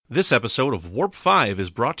This episode of Warp 5 is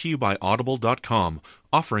brought to you by Audible.com,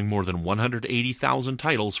 offering more than 180,000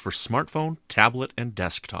 titles for smartphone, tablet, and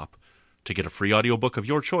desktop. To get a free audiobook of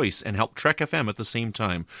your choice and help Trek FM at the same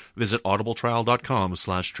time, visit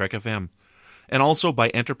audibletrial.com/trekfm. And also by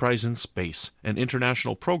Enterprise in Space, an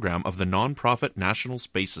international program of the non-profit National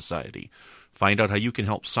Space Society. Find out how you can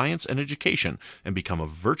help science and education and become a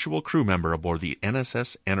virtual crew member aboard the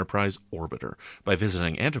NSS Enterprise Orbiter by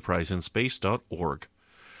visiting enterpriseinspace.org.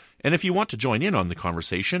 And if you want to join in on the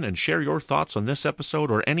conversation and share your thoughts on this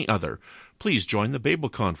episode or any other, please join the Babel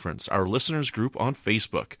Conference, our listeners group on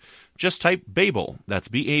Facebook. Just type Babel, that's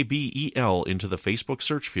B-A-B-E-L, into the Facebook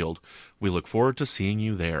search field. We look forward to seeing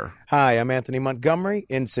you there. Hi, I'm Anthony Montgomery,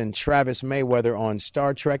 Ensign Travis Mayweather on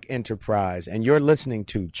Star Trek Enterprise, and you're listening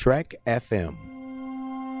to Trek FM.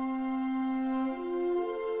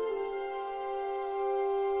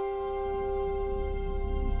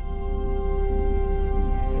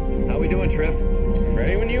 How we doing, Trip?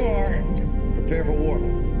 Ready when you are. Prepare for warp.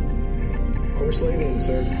 Course laid in,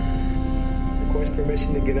 sir. Request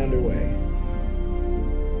permission to get underway.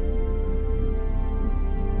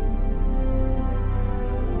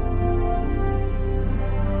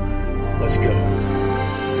 Let's go.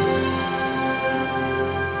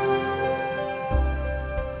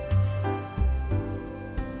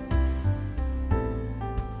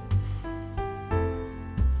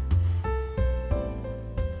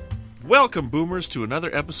 Welcome, Boomers, to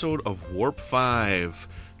another episode of Warp 5,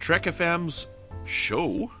 Trek FM's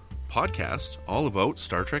podcast, all about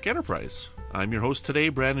Star Trek Enterprise. I'm your host today,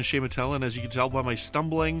 Brandon Shea Mattel, and as you can tell by my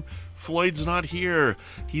stumbling, Floyd's not here.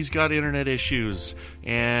 He's got internet issues,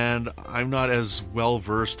 and I'm not as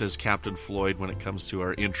well-versed as Captain Floyd when it comes to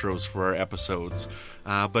our intros for our episodes.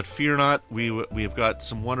 But fear not, we have got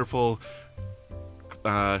some wonderful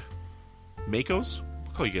Makos?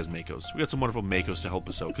 I'll call you guys Makos. We got some wonderful Makos to help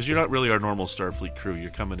us out, because you're not really our normal Starfleet crew.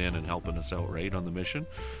 You're coming in and helping us out, right, on the mission.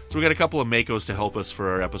 So we got a couple of Makos to help us for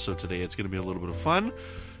our episode today. It's going to be a little bit of fun,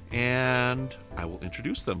 and I will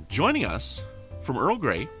introduce them. Joining us from Earl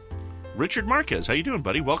Grey, Richard Marquez. How you doing,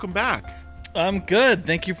 buddy? Welcome back. I'm good.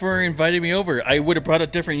 Thank you for inviting me over. I would have brought a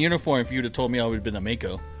different uniform if you would have told me I would have been a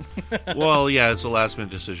Mako. Well, yeah, it's a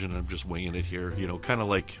last-minute decision. I'm just winging it here. You know, kind of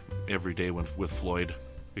like every day with Floyd,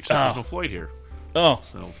 except there's no Floyd here. Oh.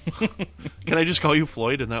 So, can I just call you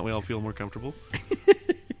Floyd, and that way I'll feel more comfortable?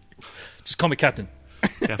 Just call me Captain.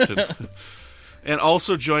 Captain. And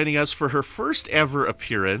also joining us for her first ever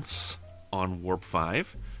appearance on Warp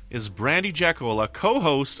 5 is Brandy Jacola,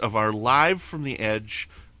 co-host of our Live from the Edge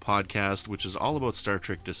podcast, which is all about Star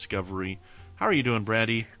Trek Discovery. How are you doing,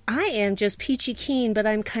 Brandy? I am just peachy keen, but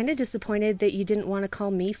I'm kind of disappointed that you didn't want to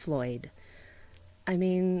call me Floyd. I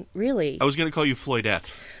mean, really. I was going to call you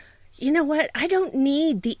Floydette. You know what? I don't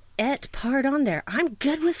need the "et" part on there. I'm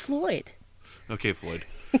good with Floyd. Okay, Floyd.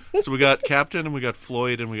 So we got Captain, and we got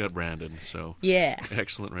Floyd, and we got Brandon. So yeah.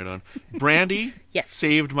 Excellent, right on. Brandy yes.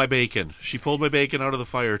 saved my bacon. She pulled my bacon out of the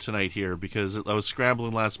fire tonight here because I was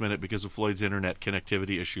scrambling last minute because of Floyd's internet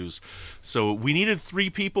connectivity issues. So we needed 3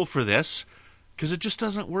 people for this because it just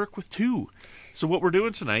doesn't work with 2. So what we're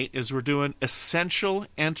doing tonight is we're doing Essential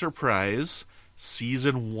Enterprise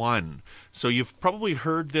Season 1. So you've probably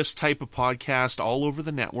heard this type of podcast all over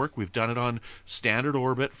the network. We've done it on Standard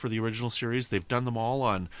Orbit for the original series. They've done them all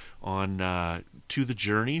on To the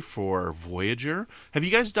Journey for Voyager. Have you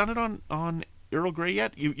guys done it on Earl Grey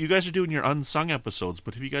yet? You guys are doing your unsung episodes,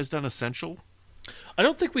 but have you guys done Essential? I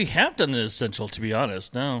don't think we have done an Essential, to be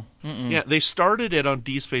honest. No. Mm-mm. Yeah, they started it on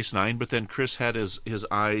D Space Nine, but then Chris had his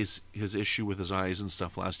issue with his eyes and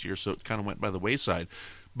stuff last year, so it kind of went by the wayside.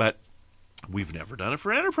 But we've never done it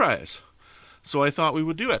for Enterprise. So I thought we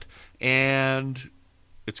would do it. And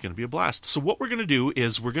it's going to be a blast. So what we're going to do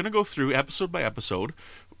is we're going to go through episode by episode.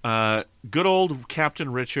 Good old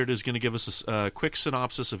Captain Richard is going to give us a quick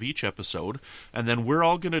synopsis of each episode. And then we're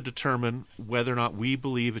all going to determine whether or not we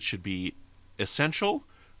believe it should be essential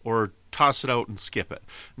or toss it out and skip it.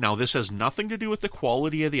 Now, this has nothing to do with the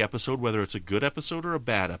quality of the episode, whether it's a good episode or a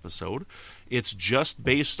bad episode. It's just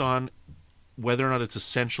based on whether or not it's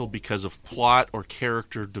essential because of plot or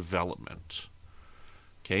character development.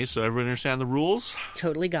 Okay, so everyone understand the rules?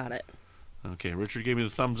 Totally got it. Okay, Richard gave me the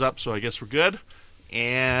thumbs up, so I guess we're good.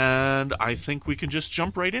 And I think we can just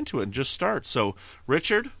jump right into it and just start. So,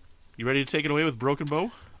 Richard, you ready to take it away with Broken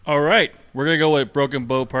Bow? All right. We're going to go with Broken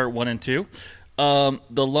Bow Part 1 and 2.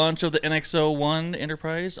 The launch of the NX-01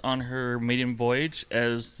 Enterprise on her maiden voyage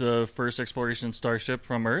as the first exploration starship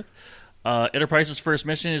from Earth. Enterprise's first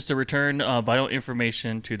mission is to return vital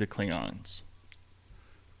information to the Klingons.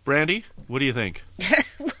 Brandy, what do you think?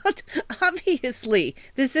 Well, obviously,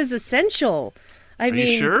 this is essential. I Are mean,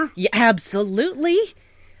 you sure? Yeah, absolutely.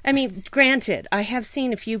 I mean, granted, I have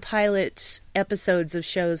seen a few pilot episodes of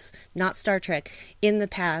shows, not Star Trek, in the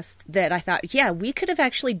past that I thought, yeah, we could have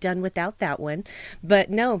actually done without that one. But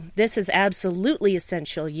no, this is absolutely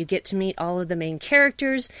essential. You get to meet all of the main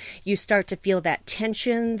characters. You start to feel that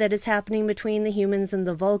tension that is happening between the humans and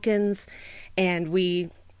the Vulcans. And we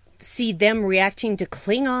see them reacting to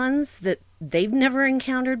Klingons that they've never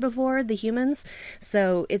encountered before, the humans.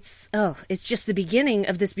 So it's just the beginning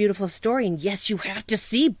of this beautiful story. And yes, you have to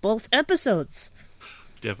see both episodes.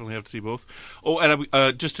 Definitely have to see both. Oh,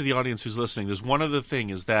 and just to the audience who's listening, there's one other thing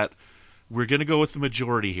is that we're going to go with the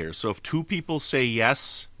majority here. So if 2 people say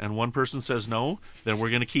yes and 1 person says no, then we're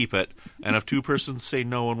going to keep it. And if 2 persons say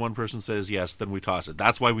no and 1 person says yes, then we toss it.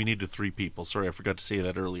 That's why we needed 3 people. Sorry, I forgot to say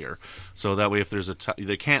that earlier. So that way if there's a tie,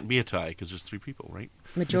 there can't be a tie because there's 3 people, right?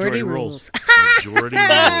 Majority rules. Majority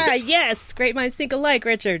rules. Yes, great minds think alike,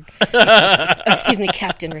 Richard. Excuse me,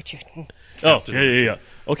 Captain Richard. Oh, yeah.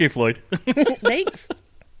 Okay, Floyd. Thanks.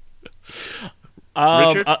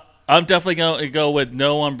 Richard? I'm definitely going to go with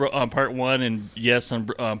no on part 1 and yes on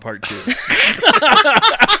part 2.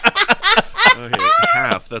 Okay,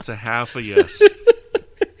 half. That's a half a yes.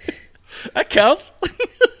 That counts.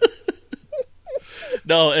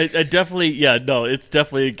 No, it definitely, it's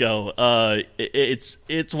definitely a go.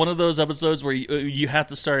 It's one of those episodes where you have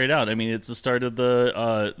to start it out. I mean, it's the start of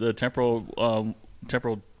the temporal,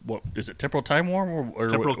 what is it? Temporal time war or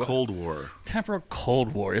Temporal Cold War. Temporal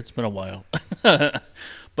Cold War. It's been a while.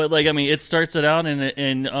 But like, I mean, it starts it out,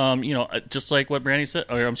 and you know, just like what Brandy said,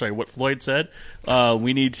 or I'm sorry, what Floyd said.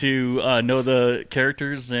 We need to know the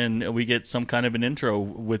characters, and we get some kind of an intro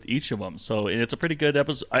with each of them. So it's a pretty good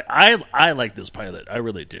episode. I like this pilot. I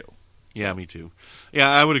really do. Yeah, me too. Yeah,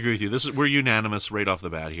 I would agree with you. We're unanimous right off the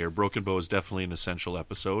bat here. Broken Bow is definitely an essential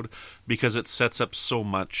episode because it sets up so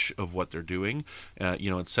much of what they're doing.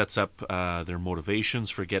 It sets up their motivations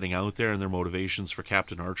for getting out there and their motivations for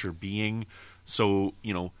Captain Archer being so,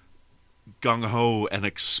 gung-ho and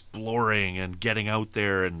exploring and getting out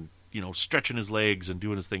there and, stretching his legs and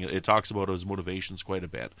doing his thing. It talks about his motivations quite a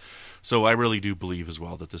bit. So I really do believe as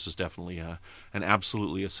well that this is definitely an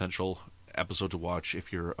absolutely essential episode to watch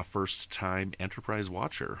if you're a first-time Enterprise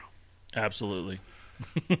watcher. Absolutely.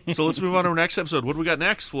 So let's move on to our next episode. What do we got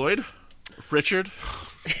next, Floyd? Richard?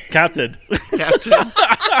 Captain. Captain?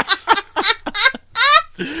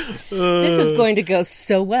 This is going to go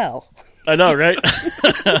so well. I know, right?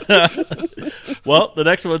 Well, the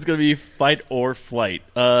next one's going to be Fight or Flight.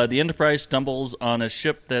 The Enterprise stumbles on a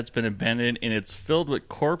ship that's been abandoned, and it's filled with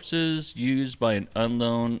corpses used by an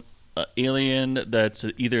unknown alien that's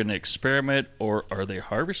either an experiment or are they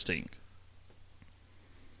harvesting?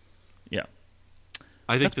 Yeah.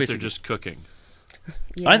 I think that they're just cooking.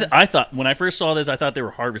 Yeah. I thought, when I first saw this, I thought they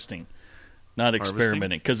were harvesting, not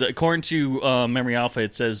experimenting. Because according to Memory Alpha,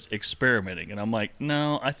 it says experimenting. And I'm like,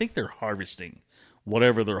 no, I think they're harvesting.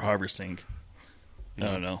 Whatever they're harvesting. I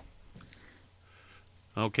don't know.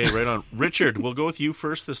 Okay, right on. Richard, we'll go with you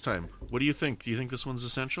first this time. What do you think? Do you think this one's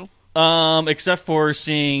essential? Except for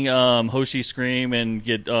seeing Hoshi scream and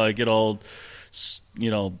get all,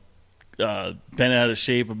 bent out of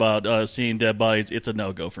shape about seeing dead bodies, it's a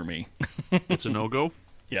no-go for me. It's a no-go?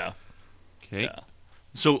 Yeah. Okay. Yeah.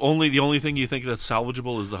 So the only thing you think that's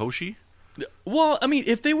salvageable is the Hoshi? Well, I mean,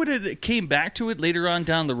 if they would have came back to it later on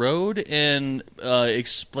down the road and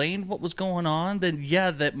explained what was going on, then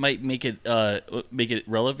yeah, that might make it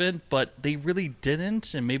relevant. But they really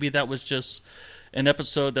didn't, and maybe that was just an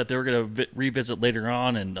episode that they were going to revisit later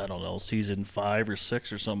on in, I don't know, season 5 or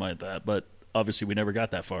 6 or something like that. But obviously, we never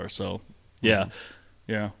got that far. So yeah,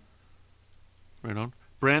 yeah. Right on.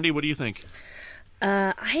 Brandy, what do you think?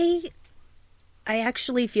 I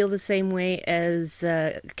actually feel the same way as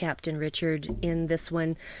Captain Richard in this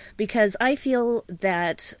one, because I feel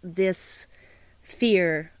that this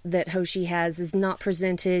fear that Hoshi has is not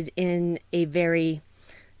presented in a very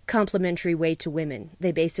complimentary way to women.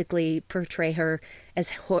 They basically portray her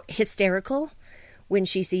as hysterical when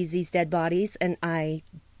she sees these dead bodies, and I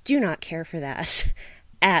do not care for that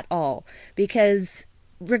at all, because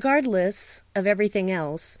regardless of everything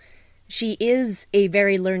else, she is a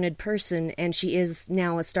very learned person, and she is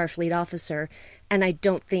now a Starfleet officer, and I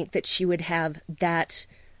don't think that she would have that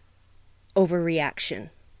overreaction.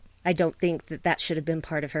 I don't think that that should have been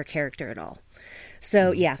part of her character at all.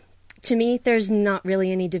 So, yeah, to me, there's not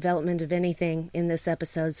really any development of anything in this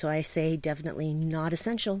episode, so I say definitely not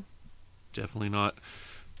essential. Definitely not.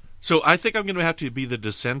 So I think I'm going to have to be the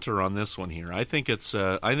dissenter on this one here. I think it's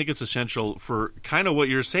essential for kind of what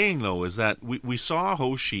you're saying, though, is that we saw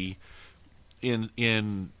Hoshi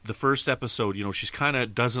in the first episode, she's kind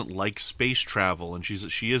of doesn't like space travel, and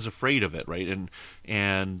she is afraid of it, right?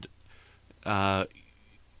 And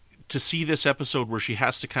to see this episode where she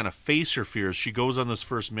has to kind of face her fears, she goes on this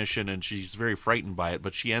first mission and she's very frightened by it,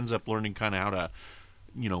 but she ends up learning kind of how to,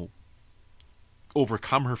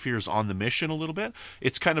 overcome her fears on the mission a little bit.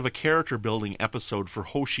 It's kind of a character building episode for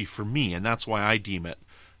Hoshi for me, and that's why I deem it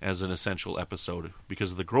as an essential episode,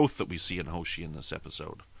 because of the growth that we see in Hoshi in this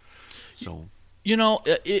episode. So,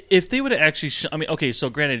 if they would have actually, okay, so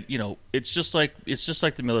granted, it's just like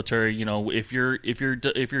the military. If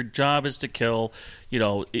your job is to kill,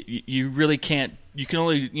 you really can't. You can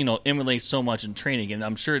only emulate so much in training, and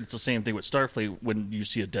I'm sure it's the same thing with Starfleet when you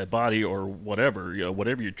see a dead body or whatever,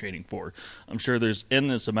 whatever you're training for. I'm sure there's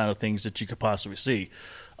endless amount of things that you could possibly see,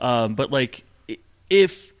 but like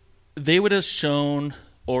if they would have shown,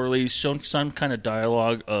 or at least shown some kind of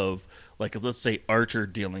dialogue of, like, let's say Archer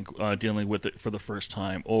dealing with it for the first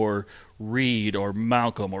time, or Reed or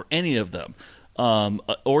Malcolm or any of them,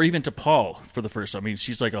 or even to Paul for the first time. I mean,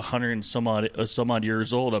 she's like 100 and some odd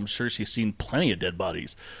years old. I'm sure she's seen plenty of dead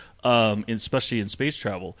bodies, especially in space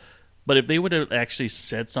travel. But if they would have actually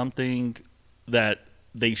said something that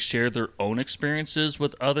they share their own experiences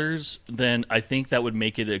with others, then I think that would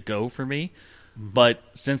make it a go for me. Mm-hmm. But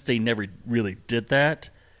since they never really did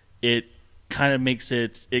that, it kind of makes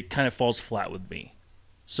it kind of falls flat with me.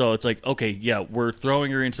 So it's like, okay, yeah, we're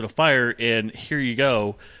throwing her into the fire, and here you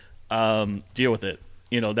go, deal with it.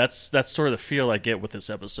 That's sort of the feel I get with this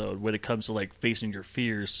episode when it comes to like facing your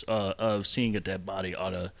fears of seeing a dead body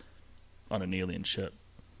on an alien ship.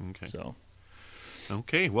 Okay. So,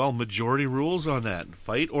 okay, well, majority rules on that.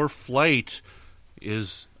 Fight or flight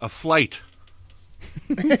is a flight.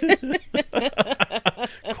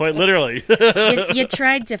 Quite literally. You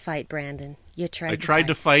tried to fight, Brandon. I tried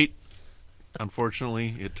to fight.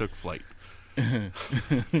 Unfortunately, it took flight.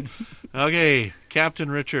 Okay,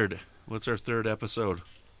 Captain Richard, what's our third episode?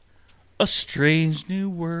 A Strange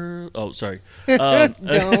New World. Oh, sorry.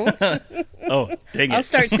 Don't. Oh, dang it. I'll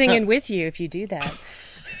start singing with you if you do that.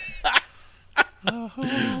 A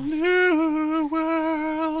whole new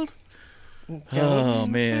world. Oh,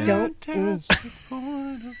 man. Don't.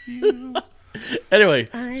 Anyway,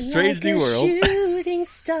 I'm Strange like New World. A shooting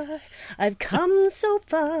star. I've come so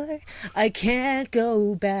far. I can't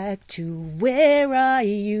go back to where I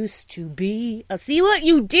used to be. I'll see what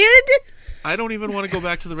you did. I don't even want to go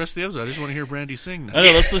back to the rest of the episode. I just want to hear Brandy sing now. I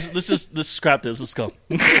know. Let's scrap this. Let's go.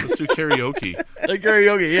 Let's do karaoke.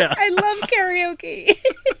 Karaoke, yeah. I love karaoke.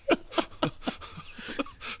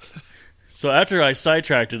 So after I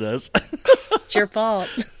sidetracked us, It's your fault.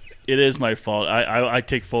 it is my fault. I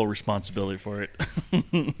take full responsibility for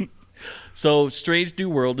it. So, Strange New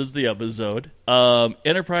World is the episode.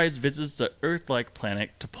 Enterprise visits the Earth-like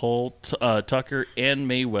planet to pull Tucker and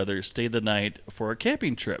Mayweather stay the night for a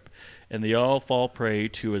camping trip, and they all fall prey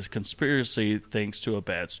to a conspiracy thanks to a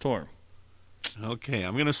bad storm. Okay,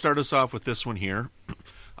 I'm going to start us off with this one here.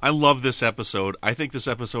 I love this episode. I think this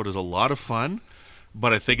episode is a lot of fun,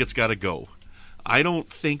 but I think it's got to go. I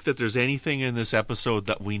don't think that there's anything in this episode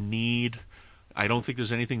that we need. I don't think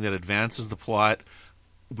there's anything that advances the plot.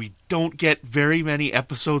 We don't get very many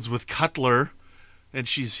episodes with Cutler, and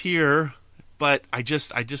she's here, but I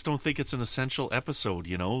just don't think it's an essential episode,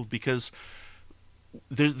 because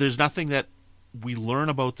there's nothing that we learn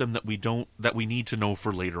about them that we need to know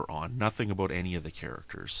for later on. Nothing about any of the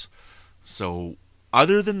characters. So,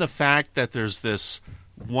 other than the fact that there's this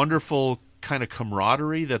wonderful kind of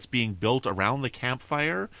camaraderie that's being built around the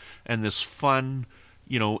campfire, and this fun,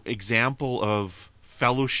 example of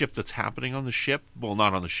fellowship that's happening on the ship, well,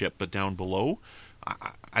 not on the ship, but down below,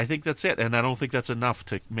 I think that's it, and I don't think that's enough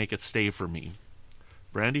to make it stay for me.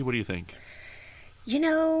 Brandy, what do you think?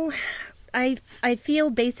 I feel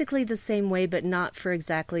basically the same way, but not for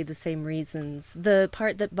exactly the same reasons. The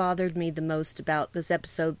part that bothered me the most about this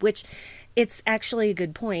episode, which it's actually a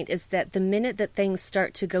good point, is that the minute that things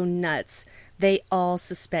start to go nuts, they all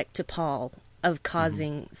suspect T'Pol of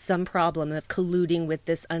causing some problem, of colluding with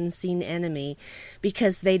this unseen enemy,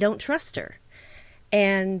 because they don't trust her.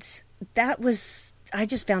 And I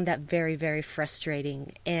just found that very, very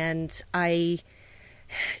frustrating. And I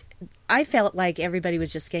felt like everybody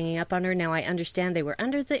was just ganging up on her. Now, I understand they were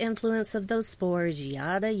under the influence of those spores,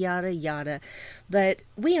 yada, yada, yada. But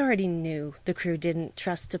we already knew the crew didn't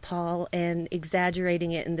trust T'Pol, and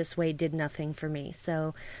exaggerating it in this way did nothing for me.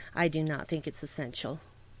 So I do not think it's essential.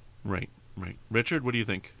 Right. Richard, what do you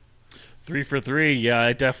think? 3 for 3. Yeah,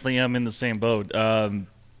 I definitely am in the same boat.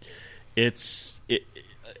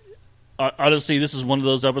 honestly, this is one of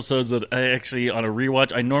those episodes that I actually, on a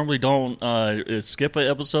rewatch, I normally don't skip an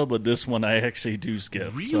episode, but this one I actually do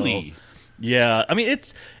skip. Really? So, yeah. I mean,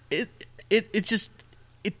 it just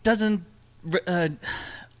it doesn't.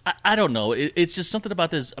 I don't know. It's just something about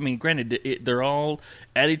this. I mean, granted, they're all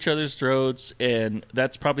at each other's throats, and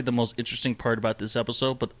that's probably the most interesting part about this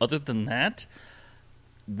episode. But other than that,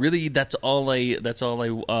 really, that's all I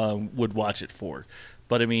would watch it for.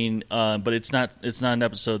 But I mean, but it's not an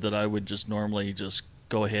episode that I would just normally just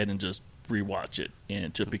go ahead and just rewatch it,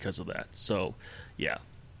 and just because of that. So, yeah.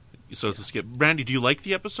 So it's a skip. Brandy, do you like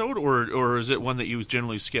the episode, or is it one that you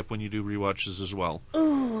generally skip when you do rewatches as well?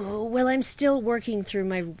 Oh, well, I'm still working through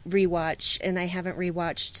my rewatch, and I haven't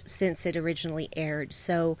rewatched since it originally aired.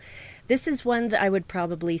 So this is one that I would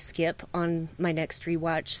probably skip on my next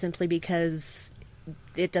rewatch, simply because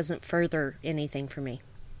it doesn't further anything for me.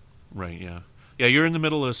 Right, yeah. Yeah, you're in the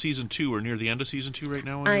middle of Season 2, or near the end of Season 2 right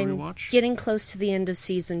now on your rewatch? I'm getting close to the end of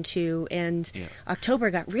Season 2, and October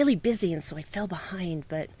got really busy, and so I fell behind,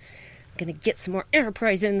 but I'm going to get some more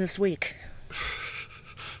Enterprise in this week.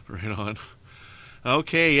 Right on.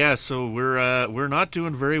 Okay, yeah, so we're not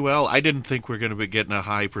doing very well. I didn't think we're going to be getting a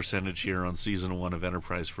high percentage here on Season 1 of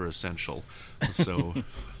Enterprise for Essential. So,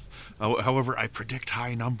 however, I predict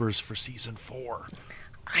high numbers for Season 4.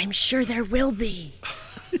 I'm sure there will be.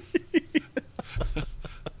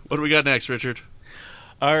 What do we got next, Richard?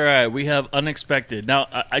 All right, we have Unexpected. Now,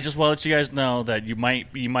 I just want to let you guys know that you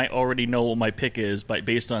might already know what my pick is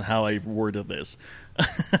based on how I worded this.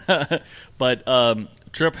 But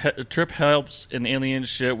Trip helps an alien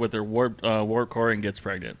ship with their warp core and gets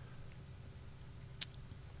pregnant.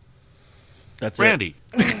 That's Brandy.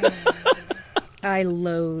 it. I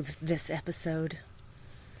loathe this episode.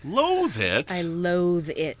 Loathe it? I loathe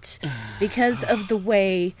it because of the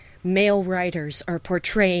way male writers are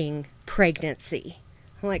portraying pregnancy.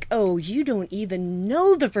 I'm like, oh, you don't even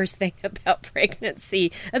know the first thing about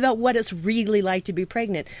pregnancy, about what it's really like to be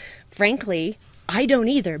pregnant. Frankly, I don't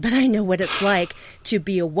either, but I know what it's like to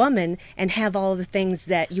be a woman and have all the things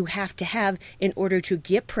that you have to have in order to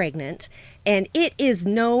get pregnant. And it is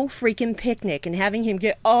no freaking picnic, and having him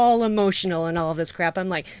get all emotional and all this crap, I'm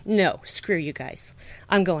like, no, screw you guys.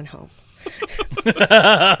 I'm going home.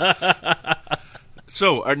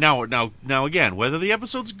 So now again, whether the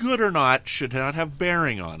episode's good or not should not have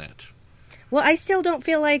bearing on it. Well, I still don't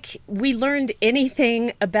feel like we learned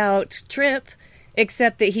anything about Trip,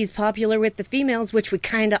 except that he's popular with the females, which we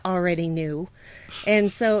kind of already knew.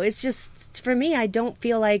 And so it's just, for me, I don't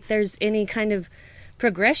feel like there's any kind of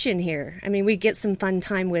progression here. I mean, we get some fun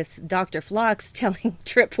time with Dr. Phlox telling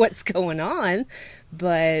Trip what's going on,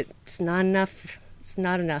 but it's not enough. It's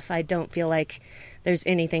not enough. I don't feel like there's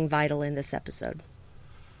anything vital in this episode.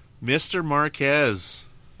 Mr. Marquez,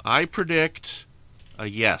 I predict a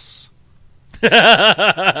yes.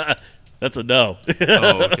 That's a no.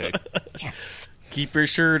 Oh, okay. Yes. Keep your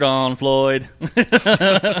shirt on, Floyd.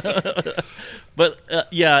 But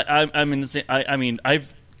yeah, I'm in the same. I mean,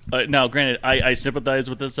 I've now granted, I sympathize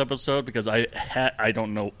with this episode because I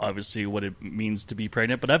don't know obviously what it means to be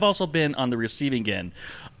pregnant, but I've also been on the receiving end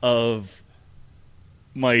of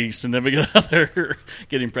my significant other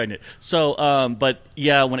getting pregnant. So, but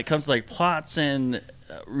yeah, when it comes to like plots and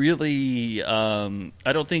really, I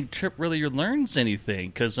don't think Trip really learns anything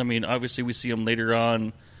because I mean, obviously we see him later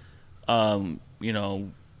on, you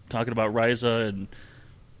know, talking about Ryza and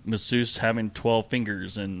masseuse having 12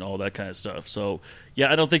 fingers and all that kind of stuff. So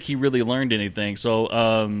yeah, I don't think he really learned anything. So,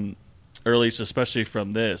 or at least especially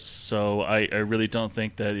from this. So I really don't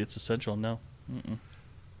think that it's essential. No. Mm-mm.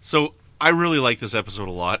 So I really like this episode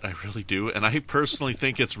a lot. I really do. And I personally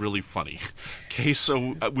think it's really funny. Okay,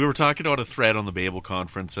 so we were talking about a thread on the Babel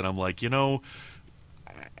conference, and I'm like, you know,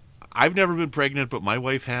 I've never been pregnant, but my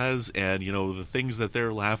wife has, and, you know, the things that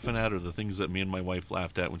they're laughing at are the things that me and my wife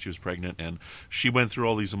laughed at when she was pregnant, and she went through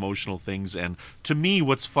all these emotional things. And to me,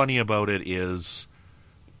 what's funny about it is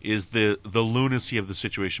the lunacy of the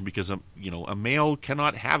situation, because, you know, a male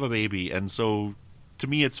cannot have a baby, and so to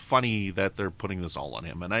me, it's funny that they're putting this all on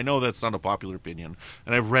him. And I know that's not a popular opinion,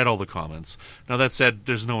 and I've read all the comments. Now, that said,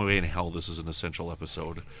 there's no way in hell this is an essential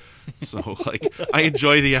episode. So, like, I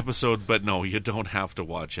enjoy the episode, but no, you don't have to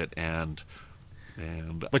watch it.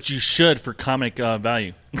 But you should for comic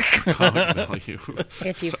value. Comic value.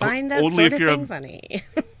 If you find that sort of thing funny.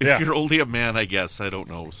 If you're only a man, I guess. I don't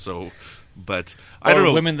know. So, but I don't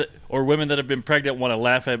know. Women that have been pregnant want to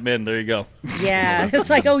laugh at men. There you go. Yeah, it's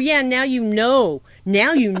like, oh yeah, now you know.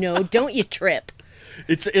 Now you know, don't you, Trip?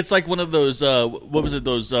 It's like one of those what was it,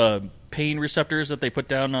 those pain receptors that they put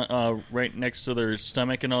down right next to their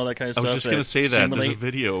stomach and all that kind of stuff. I was just going to say that.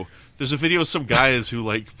 There's a video of some guys who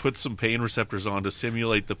like put some pain receptors on to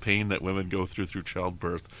simulate the pain that women go through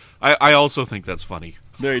childbirth. I also think that's funny.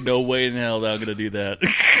 There ain't no way in hell that I'm going to do that.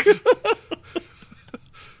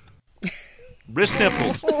 Wrist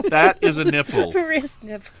nipples. That is a nipple. Wrist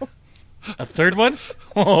nipple. A third one?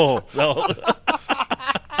 Oh, no.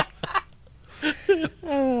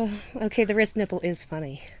 Okay, the wrist nipple is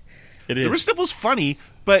funny. It is. The wrist nipple's funny,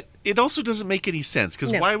 but it also doesn't make any sense,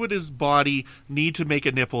 because No. why would his body need to make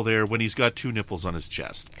a nipple there when he's got 2 nipples on his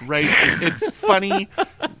chest, right? It's funny,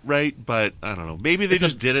 right? But I don't know. Maybe they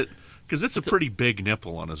just did it because it's a pretty big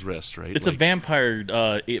nipple on his wrist, right? It's a vampire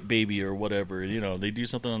baby or whatever. You know, they do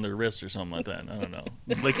something on their wrist or something like that. I don't know.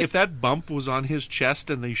 Like, if that bump was on his chest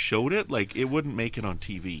and they showed it, like, it wouldn't make it on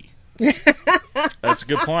TV. That's a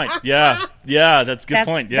good point. Yeah, that's a good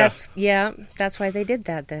point. Yeah, That's why they did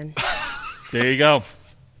that then. there you go.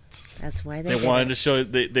 That's why They did wanted it. to show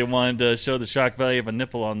they wanted to show the shock value of a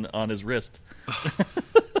nipple on his wrist.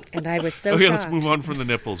 And I was so Okay, shocked. let's move on from the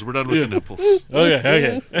nipples. We're done with the nipples.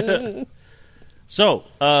 Okay. So,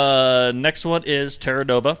 next one is Terra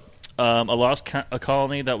Nova, a lost a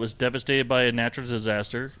colony that was devastated by a natural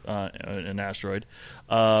disaster, an asteroid.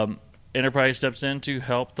 Enterprise steps in to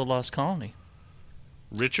help the lost colony.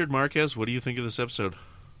 Richard Marquez, what do you think of this episode?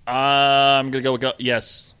 I'm going to go with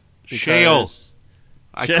yes. Shale.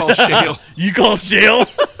 I call shale. You call shale?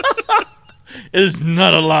 It is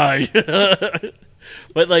not a lie.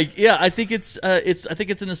 But like, yeah, I think it's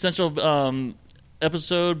an essential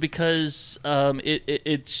episode because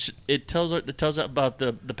it tells about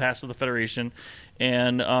the past of the Federation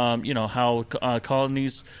and how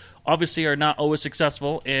colonies obviously are not always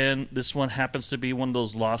successful, and this one happens to be one of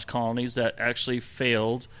those lost colonies that actually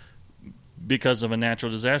failed because of a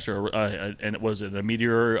natural disaster, and it was a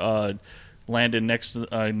meteor landed next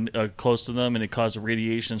close to them, and it caused a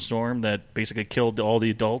radiation storm that basically killed all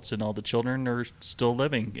the adults, and all the children are still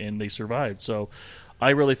living and they survived. So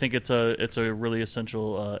I really think it's a really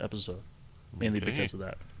essential episode, mainly because of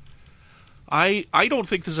that. I don't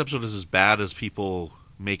think this episode is as bad as people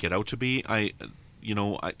make it out to be.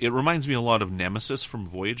 It reminds me a lot of Nemesis from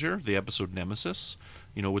Voyager, the episode Nemesis,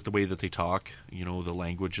 with the way that they talk, the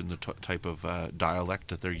language and the type of dialect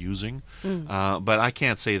that they're using. But I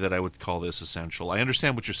can't say that I would call this essential. I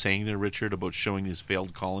understand what you're saying there, Richard, about showing these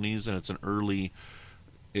failed colonies, and it's an early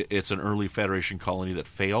Federation colony that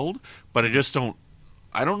failed, but I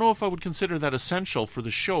don't know if I would consider that essential for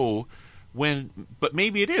the show but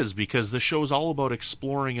maybe it is, because the show's all about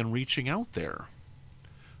exploring and reaching out there.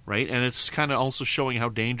 Right, and it's kind of also showing how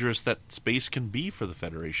dangerous that space can be for the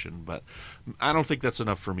Federation. But I don't think that's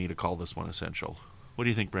enough for me to call this one essential. What do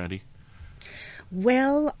you think, Brandy?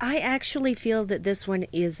 Well, I actually feel that this one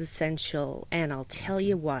is essential, and I'll tell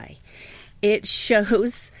you why. It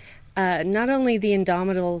shows not only the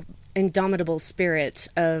indomitable spirit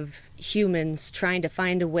of humans trying to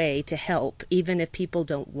find a way to help, even if people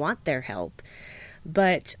don't want their help,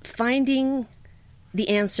 but finding the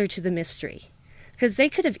answer to the mystery. Because they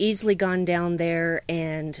could have easily gone down there,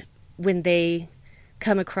 and when they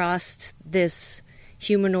come across this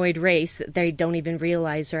humanoid race that they don't even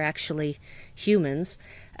realize are actually humans,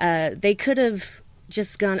 they could have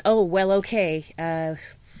just gone, oh, well, okay,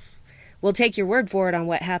 we'll take your word for it on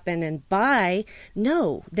what happened and bye.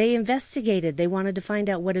 No, they investigated. They wanted to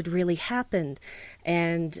find out what had really happened.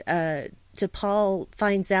 And T'Pol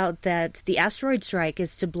finds out that the asteroid strike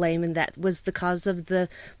is to blame, and that was the cause of the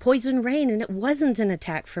poison rain, and it wasn't an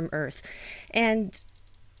attack from Earth. And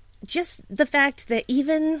just the fact that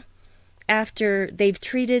even after they've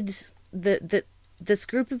treated this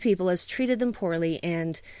group of people has treated them poorly,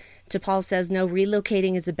 and T'Pol says, no,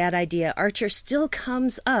 relocating is a bad idea, Archer still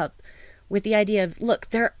comes up with the idea of,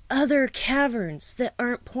 look, there are other caverns that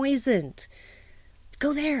aren't poisoned.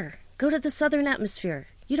 Go there. Go to the southern atmosphere.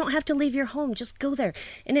 You don't have to leave your home. Just go there.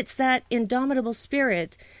 And it's that indomitable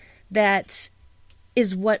spirit that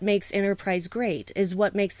is what makes Enterprise great, is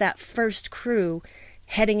what makes that first crew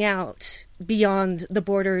heading out beyond the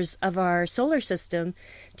borders of our solar system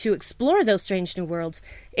to explore those strange new worlds.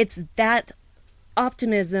 It's that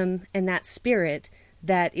optimism and that spirit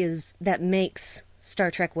that makes Star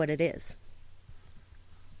Trek what it is.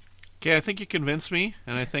 Okay, I think you convinced me,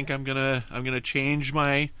 and I think I'm gonna change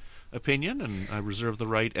my opinion, and I reserve the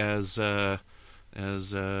right as a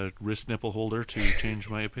wrist nipple holder to change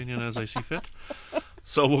my opinion as I see fit.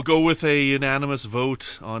 So we'll go with a unanimous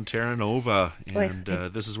vote on Terra Nova, and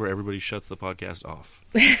this is where everybody shuts the podcast off.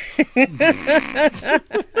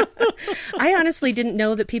 I honestly didn't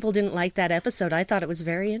know that people didn't like that episode. I thought it was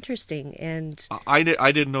very interesting, and I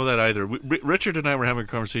didn't know that either. Richard and I were having a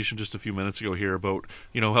conversation just a few minutes ago here about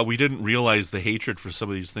how we didn't realize the hatred for some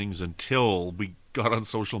of these things until we got on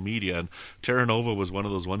social media, and Terra Nova was one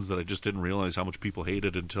of those ones that I just didn't realize how much people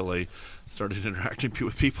hated until I started interacting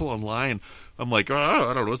with people online. I'm like,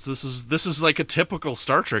 I don't know. This is like a typical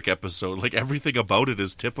Star Trek episode. Like everything about it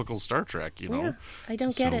is typical Star Trek. Yeah, I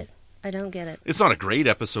don't get it. I don't get it. It's not a great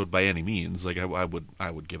episode by any means. Like I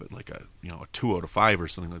would give it like a 2 out of 5 or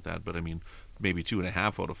something like that. But I mean, maybe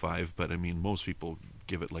 2.5 out of 5. But I mean, most people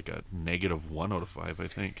give it like a -1 out of 5. I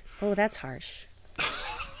think. Oh, that's harsh.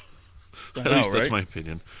 At least that's my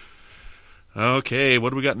opinion. Okay,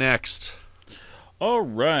 what do we got next? All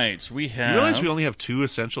right, we have. You realize we only have 2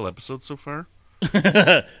 essential episodes so far?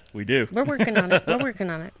 We do. We're working on it.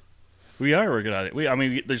 We are working on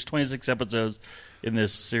it. There's 26 episodes in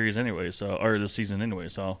this series anyway, or this season anyway,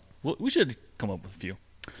 so we should come up with a few.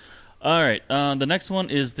 All right, the next one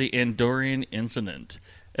is the Andorian Incident.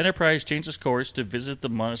 Enterprise changes course to visit the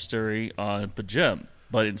monastery on Pajem,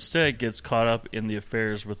 but instead gets caught up in the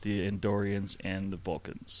affairs with the Andorians and the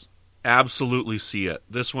Vulcans. Absolutely see it.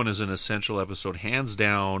 This one is an essential episode, hands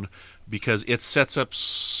down, because it sets up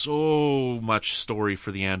so much story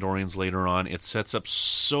for the Andorians later on. It sets up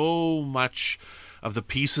so much of the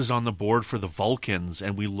pieces on the board for the Vulcans,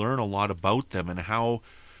 and we learn a lot about them and how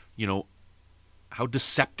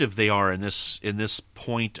deceptive they are in this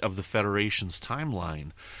point of the Federation's timeline.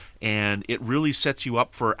 And it really sets you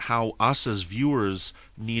up for how us as viewers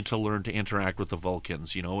need to learn to interact with the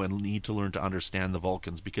Vulcans, and need to learn to understand the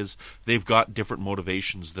Vulcans, because they've got different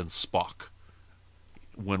motivations than Spock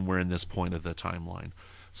when we're in this point of the timeline.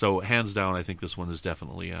 So, hands down, I think this one is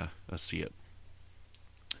definitely a see it.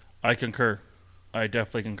 I concur. I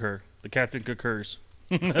definitely concur. The captain concurs.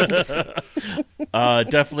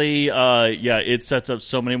 Definitely, it sets up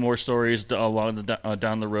so many more stories down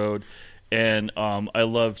the road. And I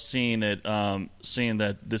love seeing it, seeing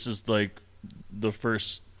that this is like the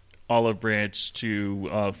first olive branch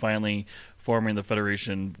to finally forming the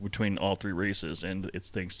Federation between all 3 races, and it's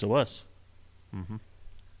thanks to us. Mm-hmm.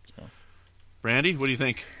 So. Brandy, what do you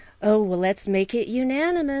think? Oh, well, let's make it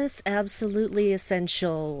unanimous. Absolutely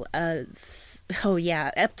essential.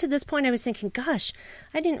 Yeah. Up to this point, I was thinking, gosh,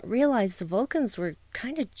 I didn't realize the Vulcans were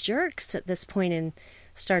kind of jerks at this point in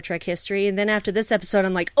Star Trek history. And then after this episode,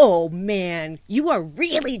 I'm like, oh, man, you are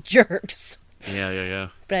really jerks. Yeah.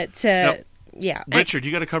 But, now, yeah. Richard,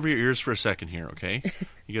 you got to cover your ears for a second here, okay?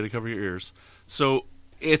 You got to cover your ears. So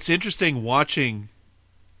it's interesting watching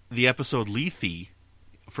the episode Lethe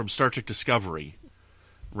from Star Trek Discovery,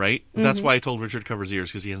 right? Mm-hmm. That's why I told Richard to cover his ears,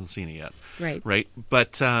 because he hasn't seen it yet. Right?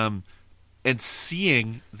 But, and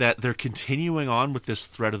seeing that they're continuing on with this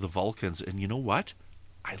thread of the Vulcans, and you know what?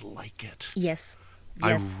 I like it. Yes.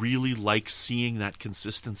 I really like seeing that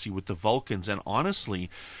consistency with the Vulcans, and honestly,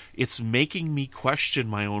 it's making me question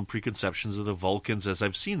my own preconceptions of the Vulcans as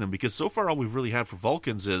I've seen them, because so far all we've really had for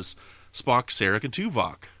Vulcans is Spock, Sarek, and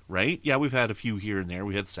Tuvok, right? Yeah, we've had a few here and there.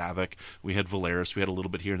 We had Saavik, we had Valeris, we had a little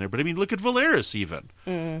bit here and there, but I mean, look at Valeris even.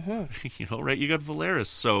 Mm-hmm. Right? You got Valeris.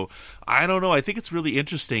 So, I don't know. I think it's really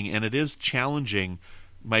interesting, and it is challenging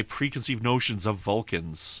my preconceived notions of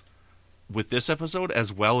Vulcans with this episode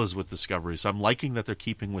as well as with Discovery. So I'm liking that they're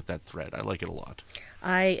keeping with that thread. I like it a lot.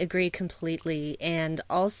 I agree completely. And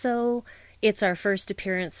also, it's our first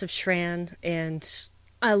appearance of Shran, and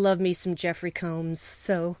I love me some Jeffrey Combs.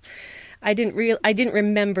 So I didn't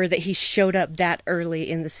remember that he showed up that early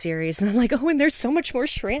in the series. And I'm like, oh, and there's so much more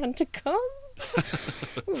Shran to come.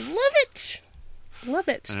 Love it. Love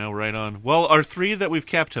it. Right on. Well, our 3 that we've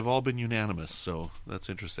kept have all been unanimous, so that's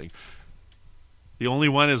interesting. The only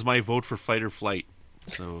one is my vote for Fight or Flight.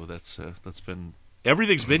 So that's been...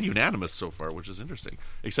 Everything's been unanimous so far, which is interesting.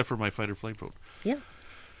 Except for my Fight or Flight vote. Yeah.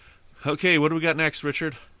 Okay, what do we got next,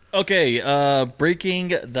 Richard? Okay, Breaking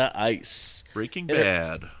the Ice. Breaking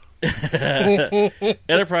Bad.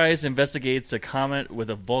 Enterprise investigates a comet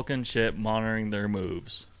with a Vulcan ship monitoring their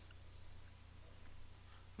moves.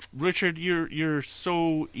 Richard, you're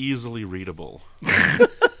so easily readable.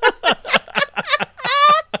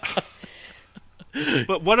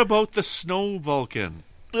 But what about the Snow Vulcan?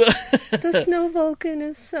 The Snow Vulcan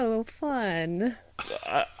is so fun.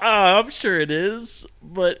 I'm sure it is,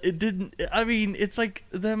 but it didn't. I mean, it's like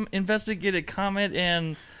them investigate a comet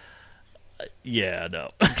and... Yeah, no.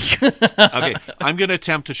 Okay, I'm going to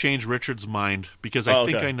attempt to change Richard's mind, because I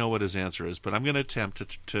think I know what his answer is, but I'm going to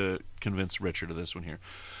attempt to convince Richard of this one here.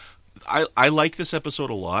 I like this episode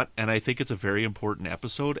a lot, and I think it's a very important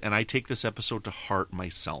episode, and I take this episode to heart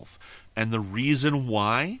myself. And the reason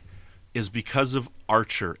why is because of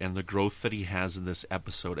Archer and the growth that he has in this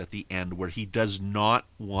episode at the end, where he does not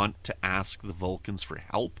want to ask the Vulcans for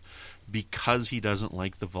help because he doesn't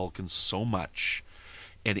like the Vulcans so much.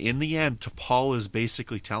 And in the end, T'Pol is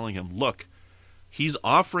basically telling him, look, he's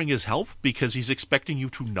offering his help because he's expecting you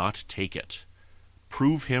to not take it.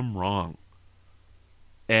 Prove him wrong.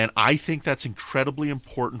 And I think that's incredibly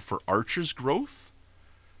important for Archer's growth.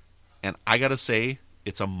 And I gotta say,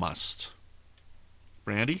 it's a must.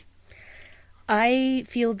 Brandy? I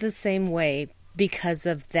feel the same way because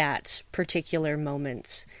of that particular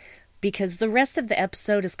moment. Because the rest of the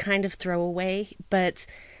episode is kind of throwaway, but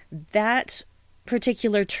that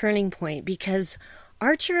particular turning point, because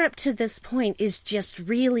Archer up to this point is just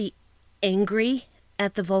really angry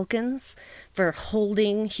at the Vulcans for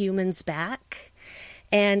holding humans back,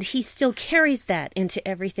 and he still carries that into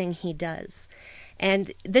everything he does.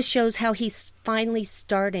 And this shows how he's finally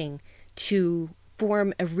starting to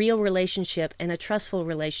form a real relationship and a trustful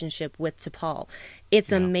relationship with T'Pol.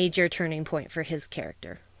 It's a major turning point for his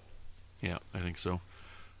character. Yeah, I think so.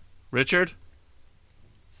 Richard?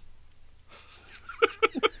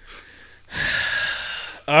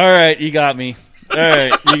 All right, you got me. All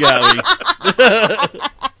right, you got me.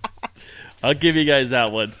 I'll give you guys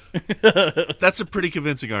that one. That's a pretty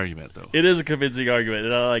convincing argument, though. It is a convincing argument,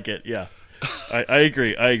 and I like it, yeah. I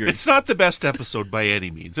agree. It's not the best episode by any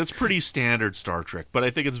means. It's pretty standard Star Trek, but I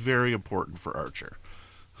think it's very important for Archer.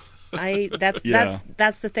 That's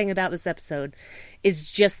the thing about this episode, is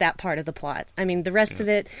just that part of the plot. I mean, the rest of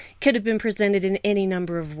it could have been presented in any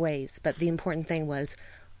number of ways, but the important thing was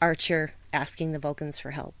Archer asking the Vulcans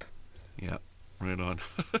for help. Yeah, right on.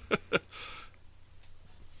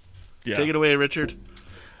 Yeah. Take it away, Richard.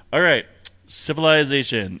 All right.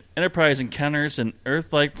 Civilization. Enterprise encounters an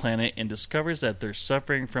Earth-like planet and discovers that they're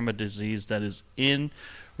suffering from a disease that is in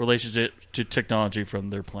relationship to technology from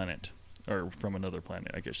their planet. Or from another planet,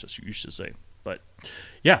 I guess you should say. But,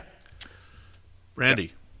 yeah.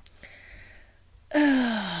 Brandy.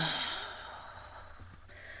 I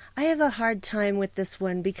have a hard time with this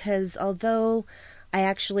one because although I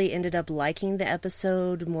actually ended up liking the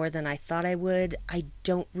episode more than I thought I would, I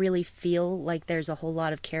don't really feel like there's a whole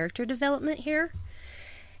lot of character development here.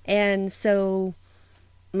 And so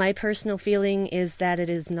my personal feeling is that it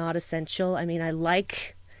is not essential. I mean, I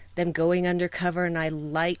like them going undercover, and I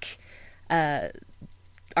like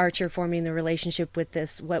Archer forming the relationship with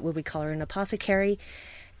this, what would we call her, an apothecary,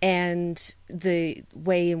 and the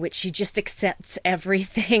way in which she just accepts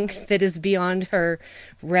everything that is beyond her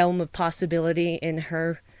realm of possibility in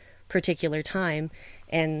her particular time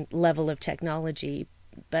and level of technology.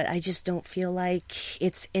 But I just don't feel like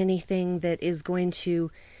it's anything that is going to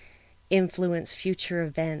influence future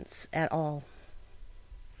events at all.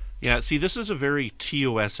 Yeah, see, this is a very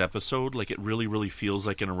TOS episode. Like, it really, really feels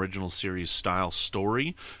like an original series style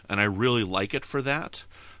story, and I really like it for that.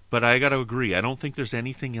 But I got to agree, I don't think there's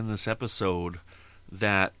anything in this episode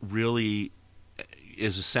that really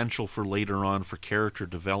is essential for later on for character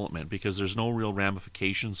development, because there's no real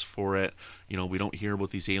ramifications for it. You know, we don't hear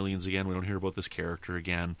about these aliens again. We don't hear about this character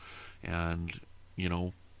again. And, you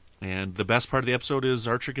know, and the best part of the episode is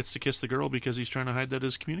Archer gets to kiss the girl because he's trying to hide that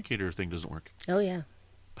his communicator thing doesn't work. Oh, yeah.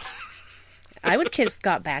 I would kiss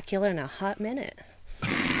Scott Bakula in a hot minute.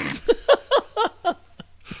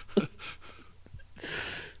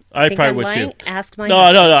 I probably would too. Ask my No,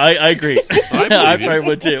 I agree. I probably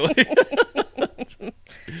would too.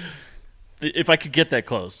 If I could get that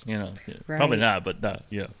close, you know. Right. Probably not, but no,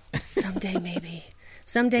 yeah. Someday maybe.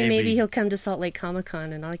 Someday maybe he'll come to Salt Lake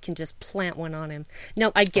Comic-Con and I can just plant one on him.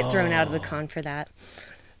 No, I'd get thrown out of the con for that.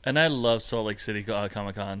 And I love Salt Lake City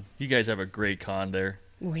Comic-Con. You guys have a great con there.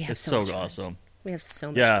 We have it's so so much awesome. Fun. We have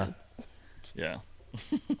so much fun. Yeah.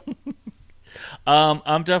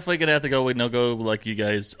 I'm definitely going to have to go with no-go like you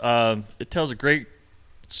guys. It tells a great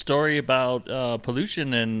story about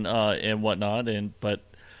pollution and whatnot, but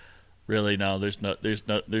really, no, there's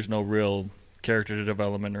no real character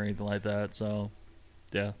development or anything like that. So,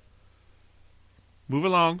 yeah. Move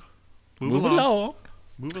along. Move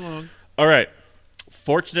along. All right.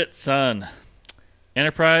 Fortunate Son.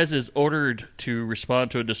 Enterprise is ordered to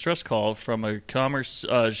respond to a distress call from a commerce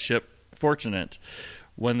ship, Fortunate.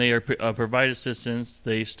 When they are provide assistance,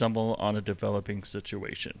 they stumble on a developing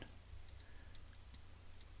situation.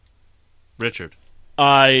 Richard.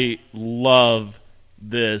 I love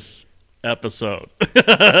this episode.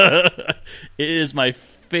 It is my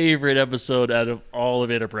favorite episode out of all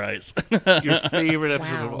of Enterprise. Your favorite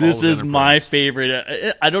episode of all This of is Enterprise. my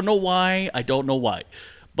favorite. I don't know why.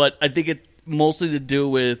 But I think it mostly to do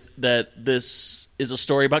with that this is a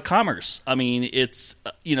story about commerce. I mean, it's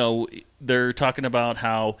they're talking about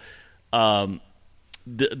how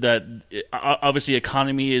that obviously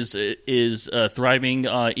economy is thriving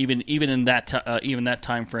even in that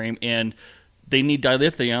time frame, and they need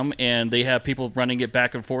dilithium, and they have people running it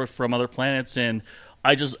back and forth from other planets, and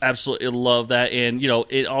I just absolutely love that. And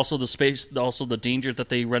it also the danger that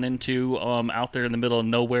they run into out there in the middle of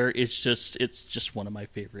nowhere. It's just one of my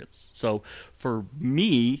favorites. So for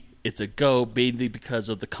me, it's a go, mainly because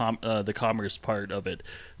of the commerce part of it.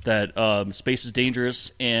 That space is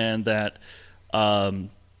dangerous, and that there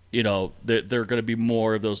are going to be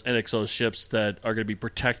more of those NXO ships that are going to be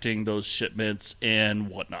protecting those shipments and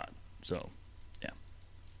whatnot. So, yeah.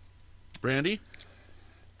 Brandy?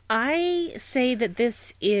 I say that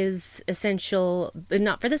this is essential, but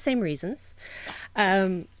not for the same reasons.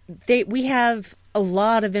 We have a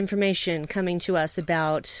lot of information coming to us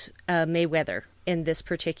about Mayweather in this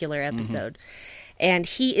particular episode. Mm-hmm. And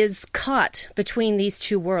he is caught between these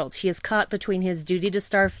two worlds. He is caught between his duty to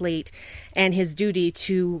Starfleet and his duty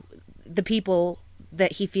to the people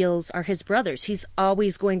that he feels are his brothers. He's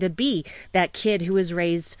always going to be that kid who is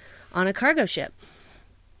raised on a cargo ship.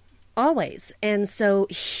 Always. And so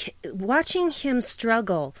watching him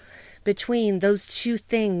struggle between those two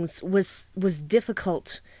things was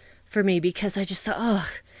difficult for me, because I just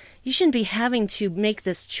thought, you shouldn't be having to make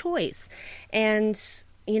this choice. And,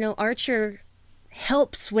 Archer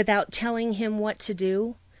helps without telling him what to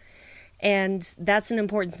do. And that's an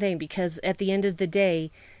important thing, because at the end of the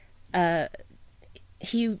day,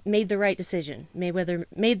 he made the right decision. Mayweather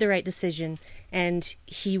made the right decision, and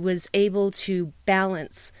he was able to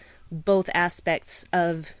balance both aspects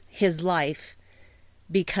of his life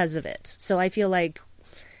because of it. So I feel like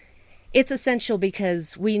it's essential,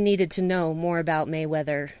 because we needed to know more about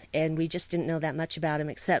Mayweather, and we just didn't know that much about him,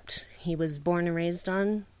 except he was born and raised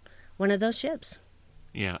on one of those ships.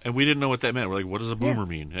 Yeah, and we didn't know what that meant. We're like, what does a boomer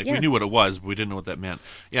mean? We knew what it was, but we didn't know what that meant.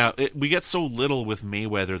 Yeah, we get so little with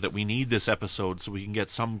Mayweather that we need this episode so we can get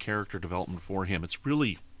some character development for him. It's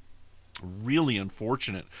really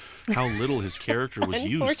unfortunate how little his character was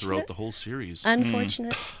used throughout the whole series.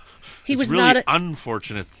 Unfortunate. He It's was really not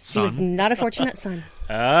unfortunate, son. He was not a fortunate son.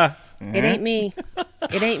 Mm-hmm. It ain't me.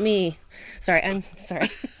 It ain't me. Sorry, I'm sorry.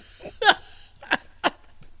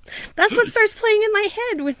 That's what starts playing in my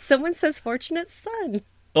head when someone says fortunate son.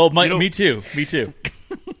 Oh, me too. Me too.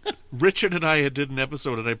 Richard and I did an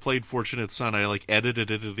episode, and I played Fortunate Son. I edited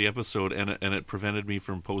it into the episode, and it prevented me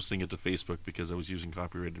from posting it to Facebook because I was using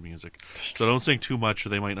copyrighted music. So don't sing too much, or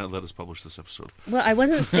they might not let us publish this episode. Well, I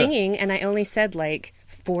wasn't singing, and I only said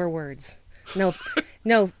 4 words. No.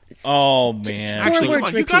 Oh man! Actually, come on,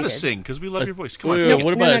 repeated. you gotta sing because we love your voice. Come on.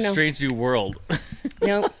 What about A Strange New World?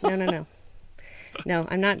 No. No,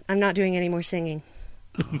 I'm not doing any more singing.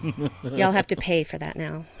 Y'all have to pay for that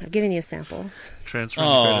now. I've given you a sample. Transferring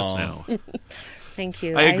the credits now. Thank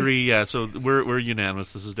you. I agree. Yeah, so we're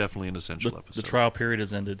unanimous. This is definitely an essential episode. The trial period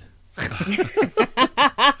has ended.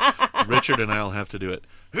 Richard and I'll have to do it.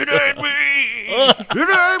 It ain't me. It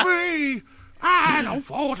ain't me. I'm a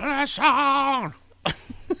fortunate son.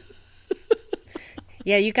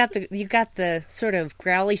 Yeah, you got the sort of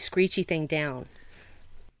growly, screechy thing down.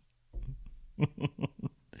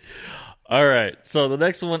 All right, so the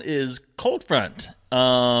next one is Cold Front.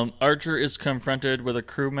 Archer is confronted with a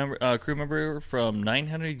crew member from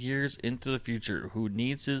 900 years into the future who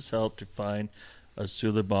needs his help to find a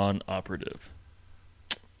Suliban operative.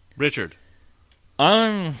 Richard.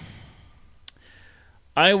 I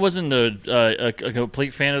wasn't a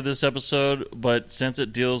complete fan of this episode, but since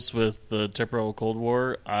it deals with the temporal Cold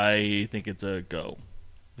War, I think it's a go.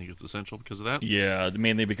 Think it's essential because of that? Yeah,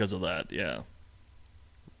 mainly because of that, yeah.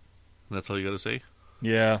 That's all you got to say?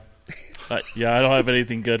 Yeah. I don't have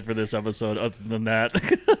anything good for this episode other than that.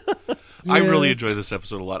 I really enjoy this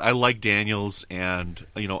episode a lot. I like Daniels, and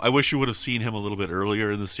I wish you would have seen him a little bit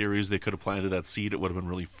earlier in the series. They could have planted that seed. It would have been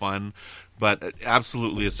really fun, but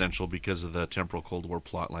absolutely essential because of the temporal Cold War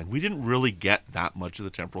plotline. We didn't really get that much of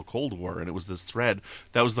the temporal Cold War, and it was this thread.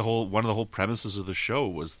 That was one of the whole premises of the show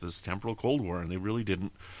was this temporal Cold War, and they really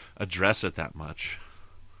didn't address it that much.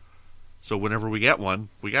 So whenever we get one,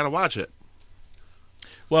 we got to watch it.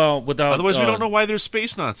 Well, otherwise we don't know why there's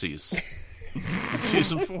space Nazis.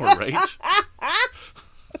 Season 4, right?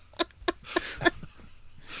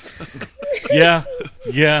 Yeah,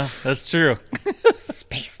 that's true.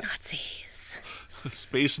 Space Nazis.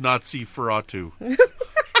 Space Nazi Ferratu.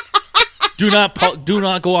 Do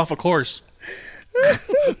not go off a course.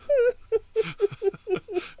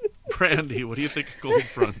 Brandy, what do you think of Cold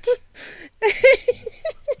Front?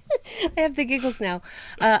 I have the giggles now.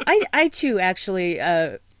 I too actually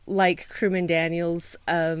like Crewman Daniels.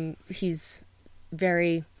 He's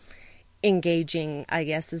very engaging, I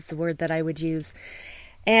guess is the word that I would use.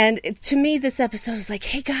 And to me, this episode is like,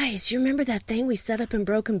 hey guys, you remember that thing we set up in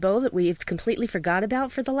Broken Bow that we've completely forgot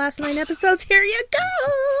about for the last 9 episodes? Here you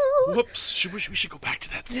go! Whoops, we should go back to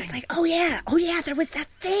that thing. It's like, oh yeah, there was that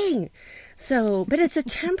thing. So, but it's a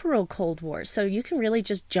temporal Cold War, so you can really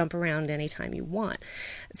just jump around anytime you want.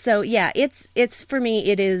 So yeah, it's for me,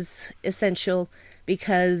 it is essential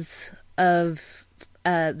because of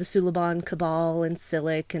the Suliban Cabal and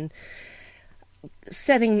Silic and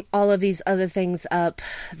setting all of these other things up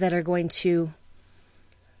that are going to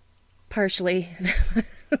partially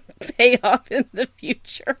pay off in the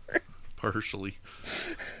future. Partially.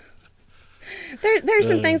 There's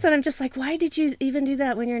some things that I'm just like, why did you even do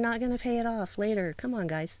that when you're not going to pay it off later? Come on,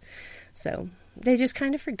 guys. So they just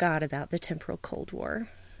kind of forgot about the temporal Cold War.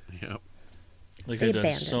 Yep. Like they've done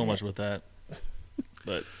so much with that.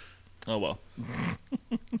 But, oh well.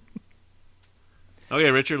 Okay,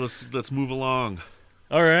 Richard, let's move along.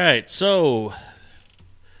 All right, so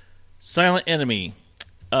Silent Enemy.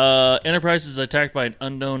 Enterprise is attacked by an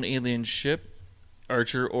unknown alien ship.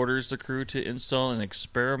 Archer orders the crew to install an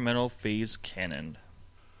experimental phase cannon.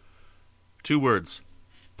 2 words.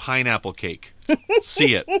 Pineapple cake.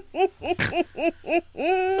 See it.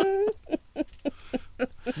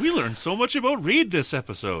 We learned so much about Reed this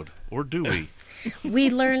episode. Or do we? We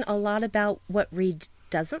learn a lot about what Reed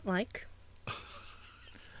doesn't like.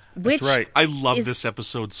 Which That's right. I love this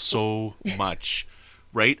episode so much,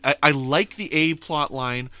 right? I like the A plot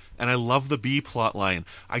line, and I love the B plot line.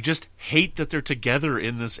 I just hate that they're together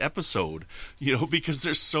in this episode, because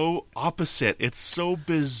they're so opposite. It's so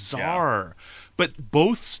bizarre. Yeah. But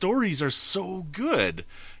both stories are so good,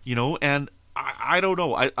 and I don't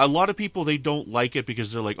know. A lot of people, they don't like it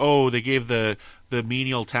because they're like, oh, they gave the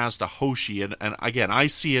menial task to Hoshi. And again, I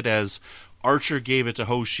see it as Archer gave it to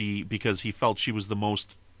Hoshi because he felt she was the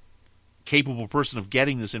most capable person of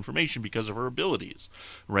getting this information because of her abilities,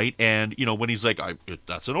 right? And when he's like,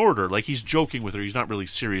 that's an order, like he's joking with her, he's not really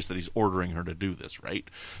serious that he's ordering her to do this, right?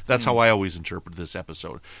 That's how I always interpret this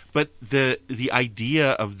episode. But the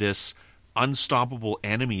idea of this unstoppable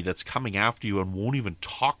enemy that's coming after you and won't even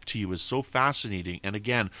talk to you is so fascinating, and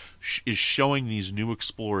again is showing these new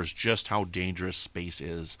explorers just how dangerous space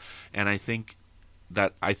is. And I think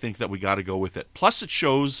that we got to go with it. Plus it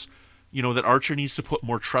shows that Archer needs to put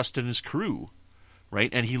more trust in his crew, right?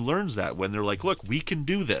 And he learns that when they're like, look, we can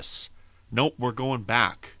do this. Nope, we're going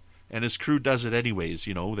back. And his crew does it anyways,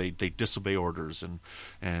 they disobey orders,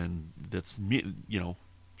 and that's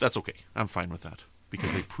that's okay. I'm fine with that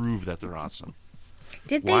because they prove that they're awesome.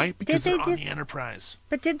 Why? Because they're on the Enterprise.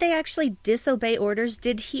 But did they actually disobey orders?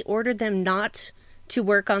 Did he order them not to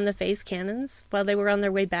work on the phase cannons while they were on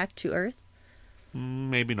their way back to Earth?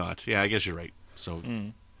 Maybe not. Yeah, I guess you're right. So...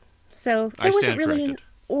 So there wasn't really an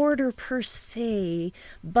order per se,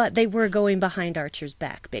 but they were going behind Archer's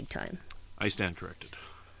back big time. I stand corrected.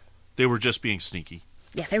 They were just being sneaky.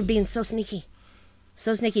 Yeah, they were being so sneaky.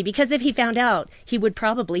 So sneaky. Because if he found out, he would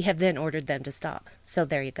probably have then ordered them to stop. So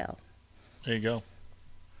there you go. There you go.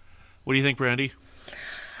 What do you think, Brandy?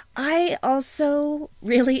 I also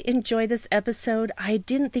really enjoy this episode. I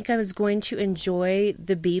didn't think I was going to enjoy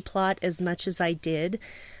the B plot as much as I did.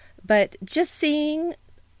 But just seeing...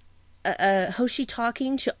 Hoshi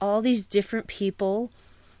talking to all these different people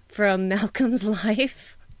from Malcolm's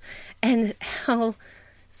life and how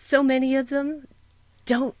so many of them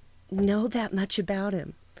don't know that much about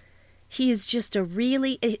him. He is just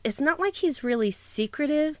it's not like he's really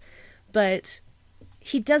secretive, but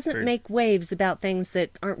he doesn't make waves about things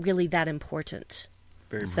that aren't really that important.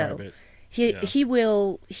 Very private. He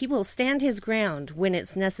will stand his ground when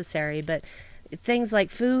it's necessary, but things like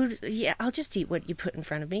food, yeah, I'll just eat what you put in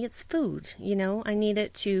front of me. It's food, I need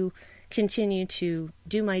it to continue to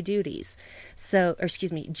do my duties.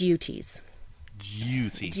 Duties.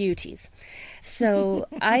 So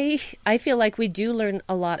I feel like we do learn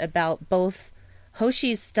a lot about both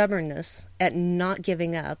Hoshi's stubbornness at not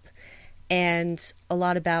giving up and a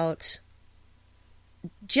lot about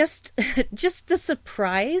just the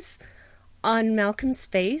surprise on Malcolm's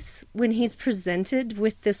face when he's presented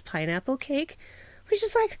with this pineapple cake, was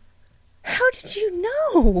just like, how did you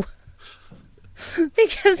know?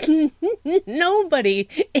 Because nobody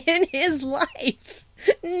in his life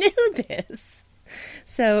knew this.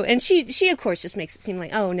 So, and she of course just makes it seem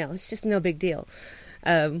like, oh no, it's just no big deal.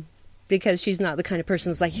 But because she's not the kind of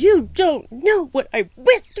person that's like, you don't know what I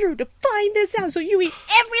went through to find this out, so you eat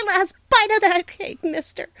every last bite of that cake,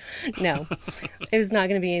 mister. No, it was not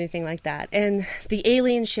going to be anything like that. And the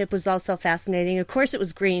alien ship was also fascinating. Of course it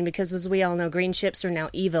was green, because as we all know, green ships are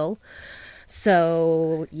now evil.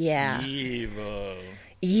 So, yeah. Evil,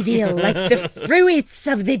 like the fruits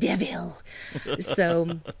of the devil.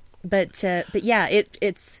 So... But yeah,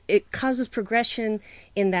 it causes progression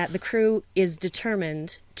in that the crew is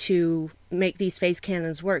determined to make these phase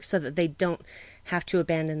cannons work so that they don't have to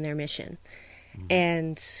abandon their mission.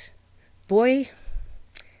 And boy,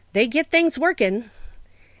 they get things working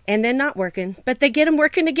and then not working, but they get them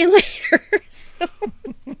working again later. So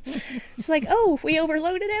it's like, oh, we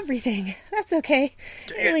overloaded everything. That's okay.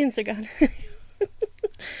 Aliens are gone.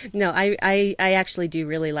 No, I actually do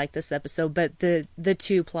really like this episode, but the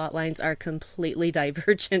two plot lines are completely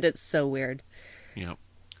divergent. It's so weird. Yeah.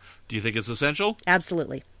 Do you think it's essential?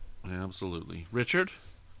 Absolutely. Absolutely. Richard?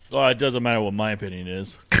 Oh, it doesn't matter what my opinion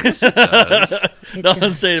is. Yes, it does. No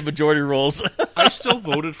one's saying the majority rules. I still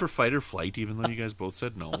voted for Fight or Flight, even though you guys both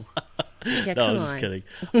said no. Yeah, No, I'm just kidding.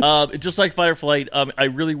 Just like Fight or Flight, I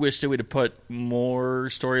really wish they would have put more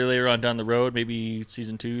story later on down the road, maybe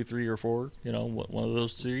season 2, 3, or 4, one of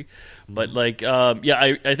those three. But,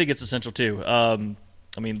 I think it's essential, too. I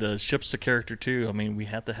mean, the ship's a character, too. I mean, we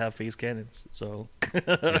have to have phase cannons. So,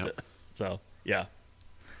 So, yeah.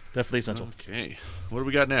 Definitely essential. Okay. What do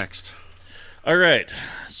we got next? All right.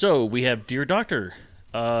 So, we have Dear Doctor.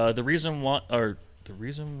 The reason why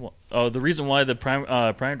the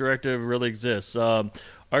Prime Directive really exists.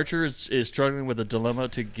 Archer is struggling with a dilemma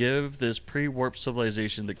to give this pre-warp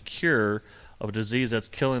civilization the cure of a disease that's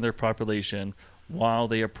killing their population while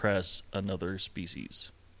they oppress another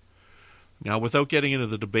species. Now, without getting into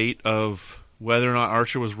the debate of whether or not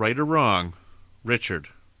Archer was right or wrong, Richard,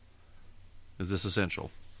 is this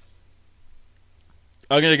essential?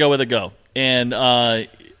 I'm going to go with a go. And, I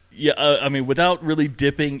mean, without really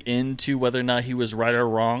dipping into whether or not he was right or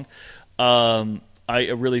wrong, I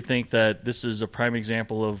really think that this is a prime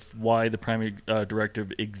example of why the Prime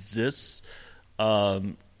Directive exists. I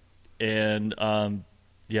really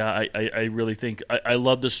think I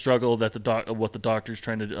love the struggle that what the doctor's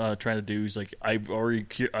trying to do. He's like, I've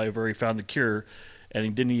already found the cure, and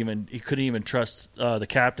he couldn't even trust the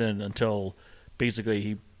captain until basically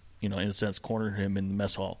he, in a sense, cornered him in the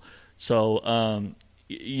mess hall. So,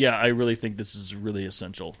 I really think this is really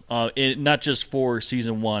essential. Not just for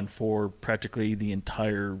season 1, for practically the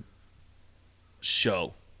entire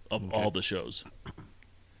show of all the shows.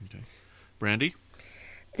 Okay. Brandy?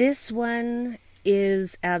 This one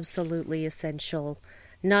is absolutely essential,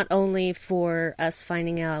 not only for us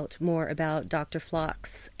finding out more about Dr.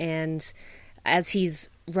 Phlox, and as he's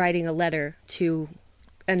writing a letter to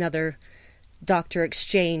another Dr.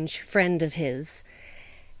 Exchange friend of his.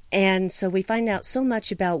 And so we find out so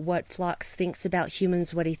much about what Phlox thinks about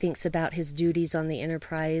humans, what he thinks about his duties on the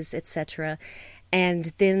Enterprise, etc.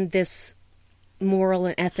 And then this moral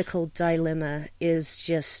and ethical dilemma is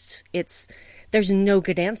just, there's no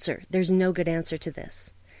good answer. There's no good answer to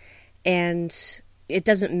this. And it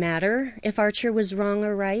doesn't matter if Archer was wrong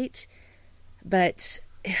or right, but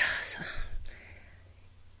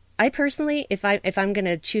I personally, if I'm going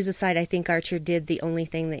to choose a side, I think Archer did the only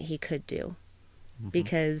thing that he could do.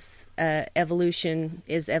 Because evolution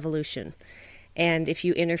is evolution. And if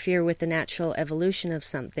you interfere with the natural evolution of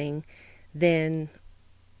something, then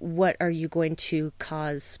what are you going to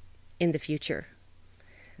cause in the future?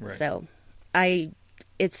 Right. So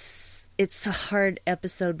it's a hard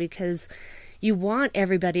episode because you want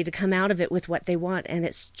everybody to come out of it with what they want, and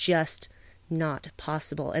it's just not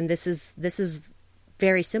possible. And this is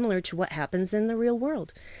very similar to what happens in the real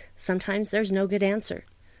world. Sometimes there's no good answer.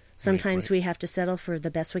 Sometimes we have to settle for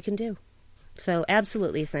the best we can do. So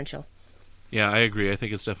absolutely essential. Yeah, I agree. I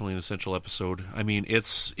think it's definitely an essential episode. I mean,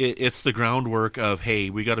 it's the groundwork of,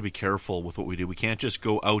 hey, we got to be careful with what we do. We can't just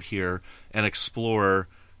go out here and explore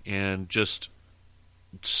and just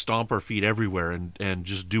stomp our feet everywhere and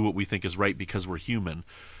just do what we think is right because we're human,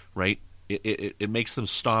 right? It makes them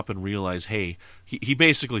stop and realize, hey, he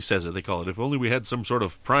basically says it. They call it, if only we had some sort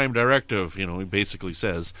of prime directive, he basically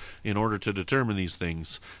says, in order to determine these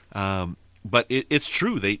things. But it's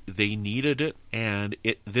true. They needed it, and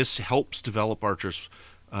this helps develop Archer's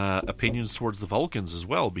opinions towards the Vulcans as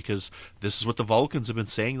well, because this is what the Vulcans have been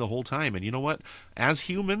saying the whole time. And you know what? As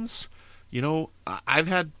humans, I've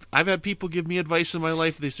had people give me advice in my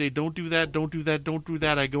life. They say, don't do that, don't do that, don't do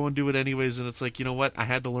that. I go and do it anyways, and it's like, you know what? I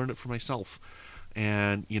had to learn it for myself.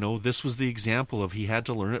 And, this was the example of he had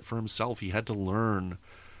to learn it for himself. He had to learn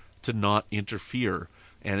to not interfere.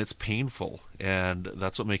 and it's painful, and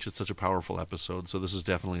that's what makes it such a powerful episode. So this is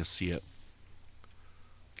definitely a see it.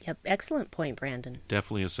 Yep, excellent point, Brandon.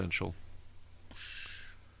 Definitely essential.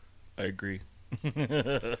 I agree.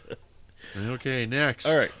 Okay, next.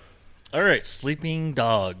 All right. Sleeping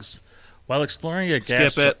dogs. While exploring a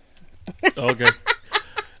gas... Skip it. Okay.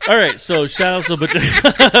 All right, so Shadows of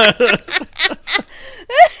Bajam...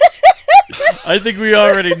 I think we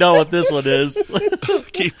already know what this one is.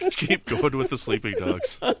 keep going with the sleeping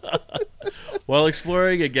dogs. While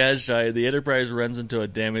exploring a gas giant, the Enterprise runs into a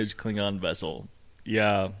damaged Klingon vessel.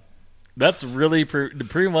 Yeah. That's really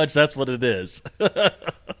pretty much that's what it is.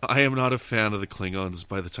 I am not a fan of the Klingons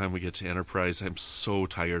by the time we get to Enterprise. I'm so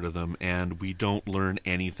tired of them, and we don't learn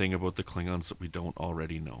anything about the Klingons that we don't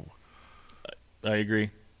already know. I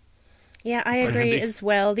agree. Yeah, I agree as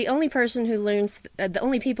well. The only person who learns, the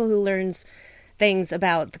only people who learns things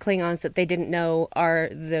about the Klingons that they didn't know are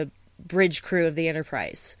the bridge crew of the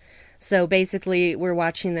Enterprise. So basically, we're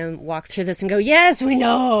watching them walk through this and go, yes, we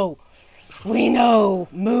know! We know!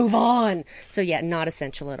 Move on! So yeah, not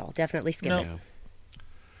essential at all. Definitely skip it. Yeah.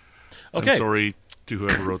 Okay. I'm sorry to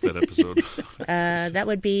whoever wrote that episode. That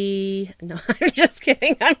would be... No, I'm just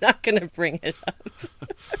kidding. I'm not going to bring it up.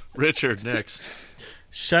 Richard, next.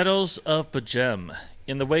 Shadows of Bajam.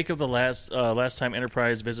 In the wake of the last time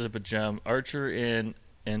Enterprise visited Bajam, Archer and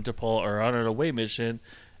T'Pol are on an away mission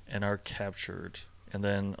and are captured. And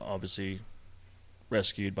then, obviously,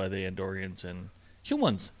 rescued by the Andorians and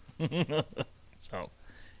humans. So,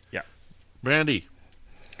 yeah. Brandy.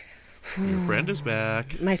 Your friend is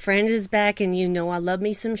back. My friend is back, and you know I love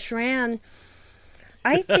me some Shran.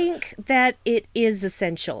 I think that it is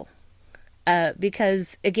essential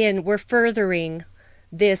because, again, we're furthering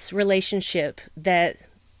this relationship that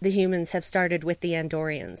the humans have started with the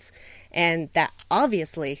Andorians. And that,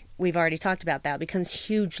 obviously, we've already talked about that, becomes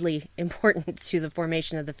hugely important to the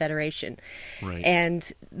formation of the Federation. Right.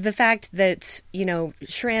 And the fact that,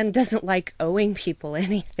 Shran doesn't like owing people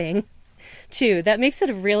anything, too, that makes it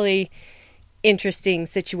a really interesting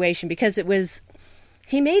situation because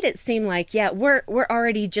he made it seem like, yeah, we're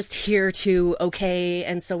already just here to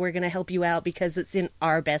and so we're going to help you out because it's in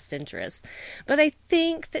our best interest. But I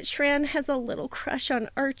think that Shran has a little crush on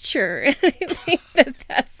Archer, and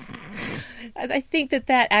I think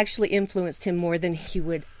that actually influenced him more than he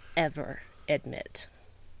would ever admit.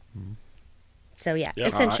 Mm-hmm. So yeah, yep.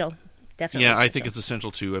 Essential. Definitely yeah, essential. I think it's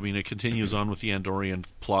essential too. I mean, it continues on with the Andorian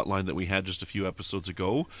plot line that we had just a few episodes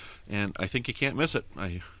ago, and I think you can't miss it.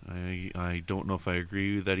 I don't know if I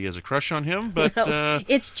agree that he has a crush on him, but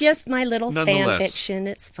it's just my little fan fiction.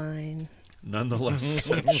 It's fine. Nonetheless,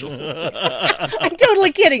 essential. I'm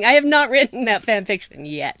totally kidding. I have not written that fan fiction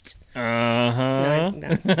yet. Uh-huh.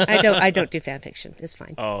 No, I don't do fan fiction. It's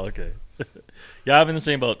fine. Oh, okay. Yeah, I'm in the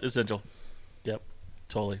same boat. Essential. Yep,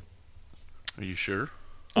 totally. Are you sure?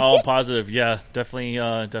 Oh, positive. Yeah, definitely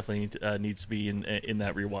needs to be in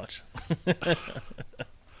that rewatch.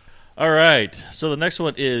 All right. So the next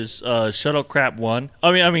one is Shuttle Crap 1.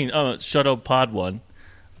 Shuttle Pod 1.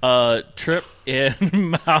 Trip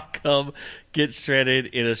and Malcolm get stranded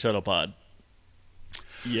in a shuttle pod.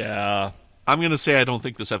 Yeah. I'm going to say I don't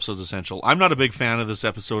think this episode's essential. I'm not a big fan of this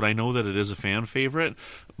episode. I know that it is a fan favorite,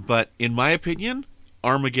 but in my opinion,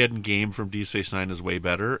 Armageddon Game from D Space Nine is way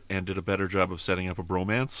better and did a better job of setting up a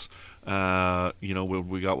bromance.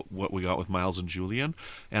 We got what we got with Miles and Julian,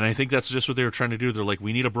 and I think that's just what they were trying to do. They're like,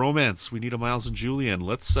 we need a bromance, we need a Miles and Julian.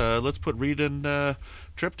 Let's put Reed and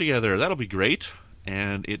Trip together. That'll be great.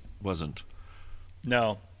 And it wasn't.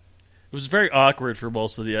 No, it was very awkward for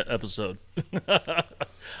most of the episode.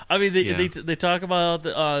 I mean, they talk about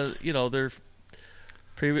their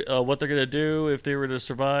what they're gonna do if they were to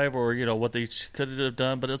survive, or what they could have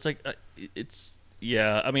done. But it's like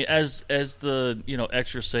I mean, as the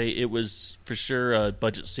extras say, it was for sure a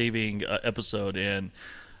budget saving episode, and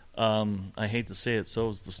I hate to say it, so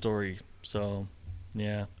is the story. So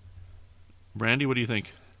yeah, Brandy, what do you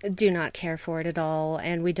think? Do not care for it at all,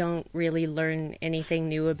 and we don't really learn anything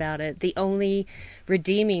new about it. The only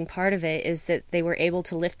redeeming part of it is that they were able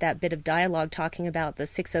to lift that bit of dialogue talking about the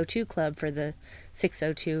 602 Club for the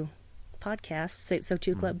 602 podcast,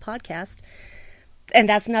 602 Club podcast, and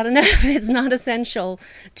that's not enough. It's not essential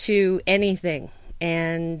to anything,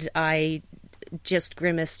 and I just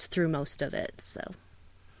grimaced through most of it, so...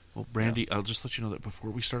 Well, Brandy, I'll just let you know that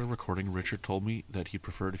before we started recording, Richard told me that he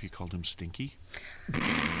preferred if you called him Stinky.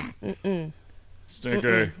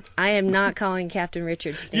 Stinker. I am not calling Captain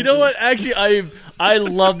Richard Stinky. You know what? Actually, I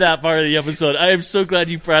love that part of the episode. I am so glad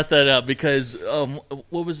you brought that up because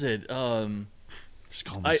what was it? Just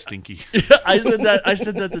call me Stinky. I said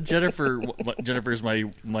that to Jennifer. Jennifer's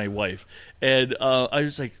my wife, and I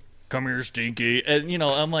was like, "Come here, Stinky," and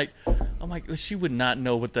I'm like, she would not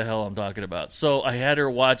know what the hell I'm talking about. So I had her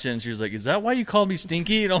watch it, and she was like, "Is that why you called me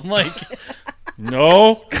Stinky?" And I'm like,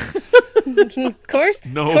 "No." Of course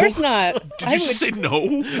not. Did you just say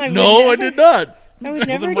no? I did not. I would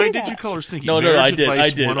never then do why that. did you call her Stinky? No, I did.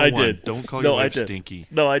 I did. Don't call your wife Stinky.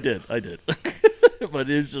 No, I did. But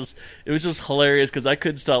it was just hilarious because I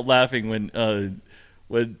couldn't stop laughing when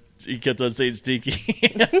he kept on saying Stinky.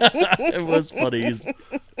 It was funny.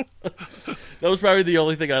 That was probably the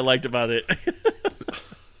only thing I liked about it.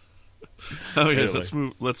 Okay,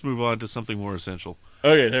 Anyway. let's move on to something more essential.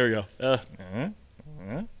 Okay, there we go.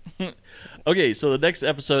 Okay, so the next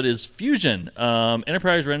episode is Fusion.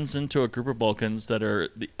 Enterprise runs into a group of Vulcans that are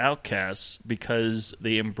the outcasts because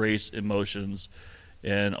they embrace emotions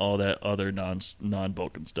and all that other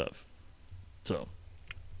non-Vulcan stuff. So,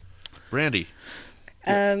 Brandy.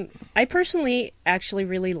 I personally actually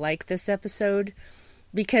really like this episode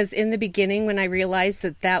because in the beginning when I realized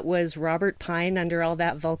that was Robert Pine under all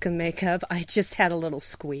that Vulcan makeup, I just had a little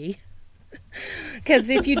squee. Because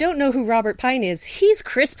if you don't know who Robert Pine is, he's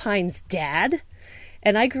Chris Pine's dad.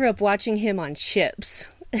 And I grew up watching him on Chips.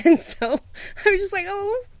 And so I was just like,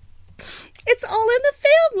 oh, it's all in the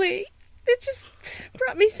family. It just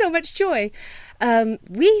brought me so much joy.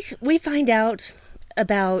 We find out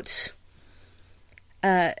about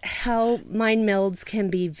how mind melds can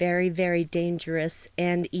be very, very dangerous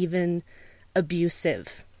and even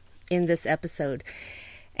abusive in this episode.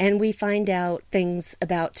 And we find out things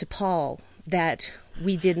about T'Pol that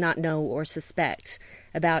we did not know or suspect,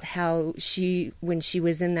 about how when she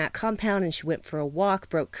was in that compound and she went for a walk,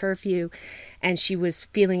 broke curfew, and she was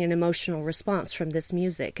feeling an emotional response from this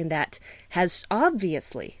music, and that has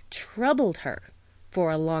obviously troubled her for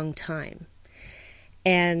a long time.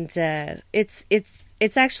 And it's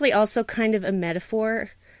actually also kind of a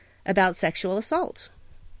metaphor about sexual assault.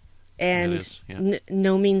 And It is, yeah.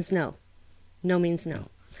 No means no. No means no.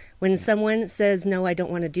 When someone says, no, I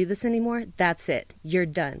don't want to do this anymore, that's it. You're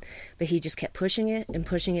done. But he just kept pushing it and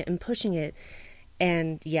pushing it and pushing it.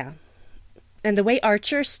 And yeah. And the way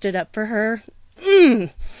Archer stood up for her,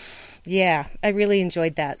 yeah, I really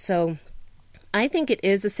enjoyed that. So I think it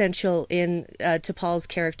is essential in T'Pol's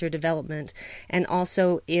character development and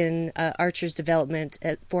also in Archer's development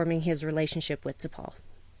at forming his relationship with T'Pol.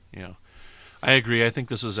 Yeah. I agree. I think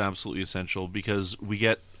this is absolutely essential because we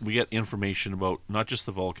get information about not just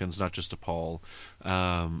the Vulcans, not just T'Pol,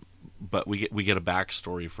 but we get a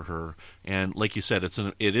backstory for her. And like you said,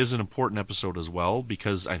 it is an important episode as well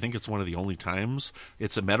because I think it's one of the only times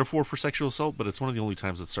it's a metaphor for sexual assault, but it's one of the only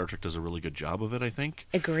times that Star Trek does a really good job of it. I think.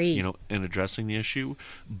 Agreed. In addressing the issue.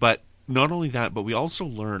 But not only that, but we also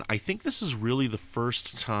learn. I think this is really the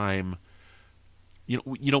first time.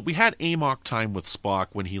 We had Amok time with Spock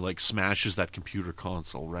when he smashes that computer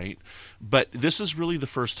console, right? But this is really the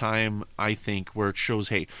first time I think where it shows,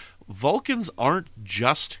 hey, Vulcans aren't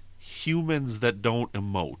just humans that don't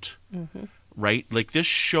emote, right? This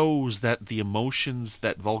shows that the emotions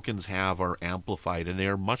that Vulcans have are amplified, and they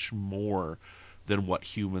are much more than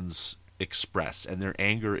what humans express, and their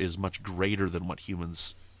anger is much greater than what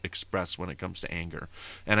humans express when it comes to anger.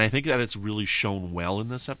 And I think that it's really shown well in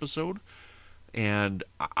this episode. And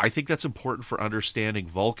I think that's important for understanding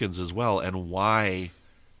Vulcans as well and why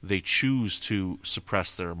they choose to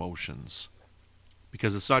suppress their emotions.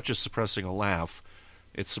 Because it's not just suppressing a laugh,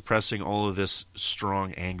 it's suppressing all of this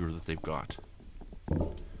strong anger that they've got.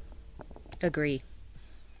 Agree.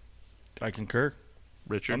 I concur.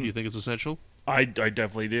 Richard, do you think it's essential? I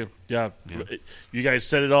definitely do. Yeah. You guys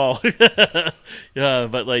said it all. Yeah,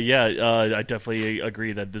 but I definitely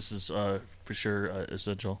agree that this is for sure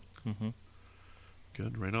essential. Mm-hmm.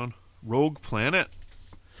 Good, right on. Rogue planet.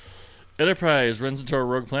 Enterprise runs into a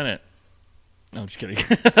rogue planet. No, I'm just kidding.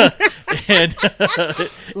 and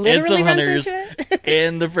some hunters,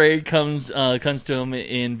 and the prey comes to him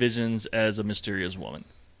in visions as a mysterious woman.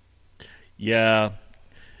 Yeah,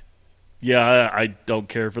 I don't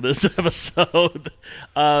care for this episode.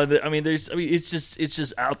 It's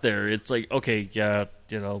just out there. It's like, okay, yeah,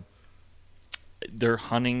 they're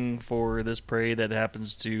hunting for this prey that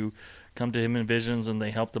happens to come to him in visions, and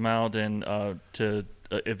they help them out and to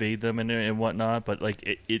evade them and whatnot. But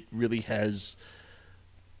it really has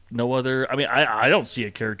no other. I don't see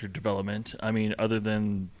a character development. Other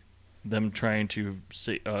than them trying to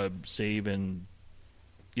save and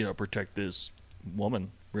protect this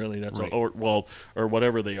woman. Really, that's right. Or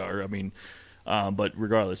whatever they are. But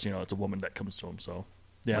regardless, it's a woman that comes to him. So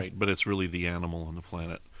yeah, right. But it's really the animal on the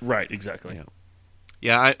planet. Right. Exactly. Yeah.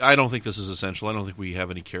 Yeah, I don't think this is essential. I don't think we have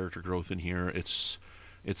any character growth in here. It's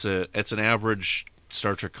an average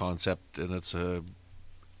Star Trek concept, and it's a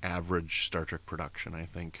average Star Trek production, I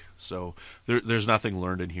think. So there's nothing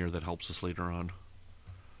learned in here that helps us later on.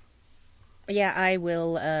 Yeah, I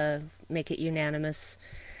will make it unanimous.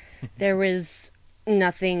 There was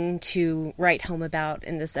nothing to write home about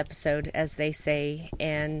in this episode, as they say,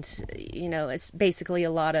 and it's basically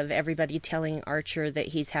a lot of everybody telling Archer that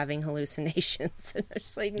he's having hallucinations. And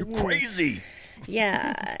it's like, you're crazy.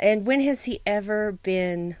 Yeah, and when has he ever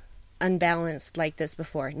been unbalanced like this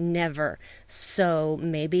before? Never. So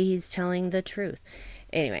maybe he's telling the truth.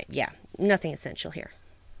 Anyway, yeah, nothing essential here.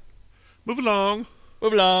 Move along.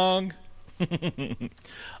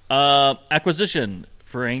 Acquisition.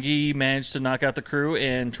 Ferengi managed to knock out the crew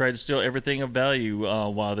and try to steal everything of value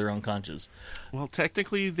while they're unconscious. Well,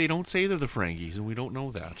 technically, they don't say they're the Ferengis, and we don't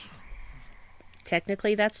know that.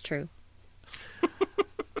 Technically, that's true.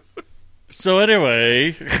 So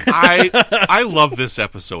anyway, I love this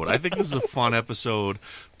episode. I think this is a fun episode,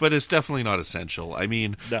 but it's definitely not essential. I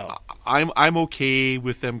mean, no. I'm okay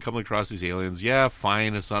with them coming across these aliens. Yeah,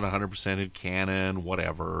 fine. It's not 100% in canon.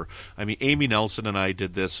 Whatever. I mean, Amy Nelson and I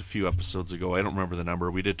did this a few episodes ago. I don't remember the number.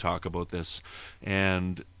 We did talk about this,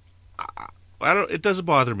 and I don't. It doesn't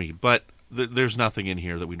bother me, but there's nothing in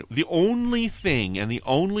here that we know. The only thing and the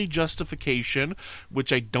only justification,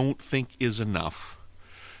 which I don't think is enough,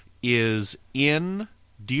 is in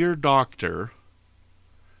Dear Doctor,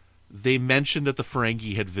 they mentioned that the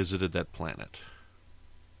Ferengi had visited that planet.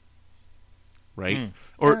 Right?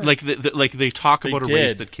 Or like they talk about a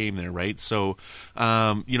race that came there, right? So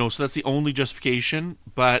so that's the only justification,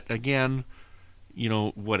 but again,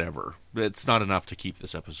 whatever. It's not enough to keep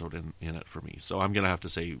this episode in it for me. So I'm going to have to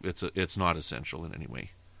say it's not essential in any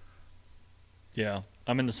way. Yeah,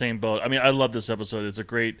 I'm in the same boat. I mean, I love this episode. It's a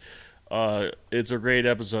great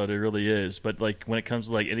episode. It really is. But like when it comes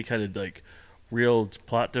to like any kind of like real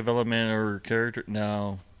plot development or character,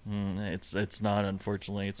 no, it's not.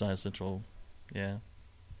 Unfortunately, it's not essential. Yeah.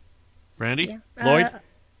 Randy? Yeah. Lloyd?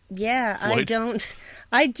 Yeah,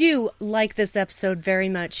 I do like this episode very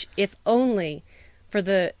much, if only for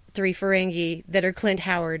the three Ferengi that are Clint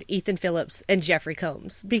Howard, Ethan Phillips, and Jeffrey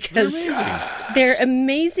Combs, because they're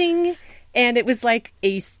amazing. And it was like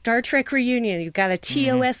a Star Trek reunion. You've got a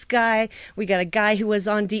TOS guy, we got a guy who was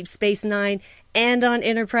on Deep Space Nine and on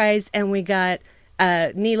Enterprise, and we got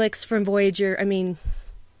Neelix from Voyager. I mean,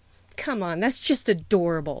 come on, that's just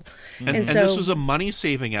adorable. And so, this was a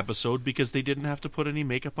money-saving episode because they didn't have to put any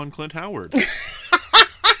makeup on Clint Howard.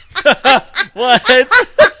 What?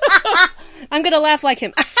 I'm going to laugh like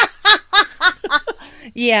him.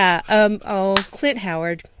 Yeah, Clint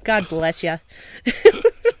Howard, God bless you.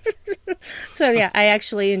 So yeah, I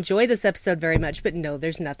actually enjoy this episode very much, but no,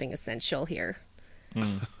 there's nothing essential here.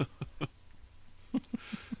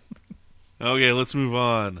 Okay, let's move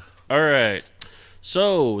on. All right.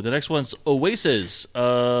 So the next one's Oasis.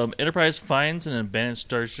 Enterprise finds an abandoned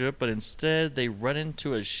starship, but instead they run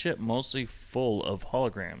into a ship mostly full of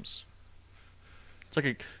holograms. It's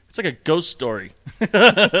like a ghost story.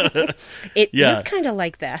 It is kind of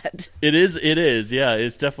like that. It is. Yeah,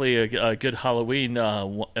 it's definitely a good Halloween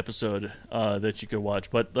episode that you could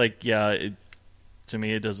watch. But to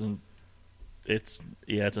me, it doesn't. It's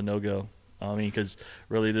a no-go. I mean, because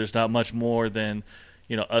really, there's not much more than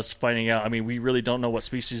us finding out. I mean, we really don't know what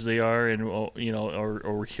species they are, and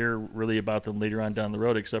or hear really about them later on down the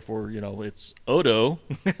road, except for it's Odo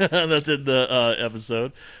that's in the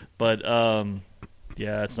episode. But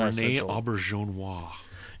yeah, it's not Rene essential. Auberjonois.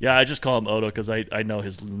 Yeah, I just call him Odo because I know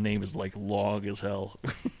his name is like long as hell.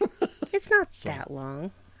 It's not that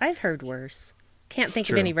long. I've heard worse. Can't think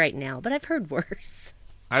of any right now, but I've heard worse.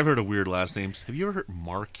 I've heard of weird last names. Have you ever heard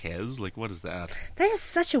Marquez? Like, what is that? That is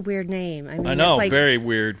such a weird name. I mean, I know, it's like, very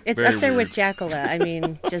weird. It's very up there weird. with Jacala. I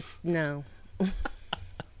mean, just no.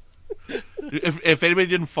 If anybody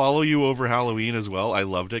didn't follow you over Halloween as well, I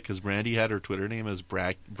loved it because Brandy had her Twitter name as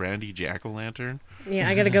Brandy Jack-o'-lantern. Yeah,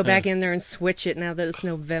 I got to go back in there and switch it now that it's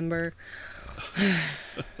November.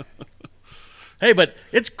 Hey, but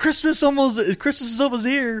it's Christmas almost. Christmas is almost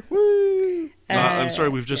here. Woo! I'm sorry,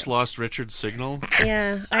 we've just lost Richard's signal.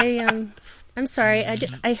 Yeah, I'm sorry.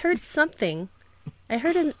 I heard something. I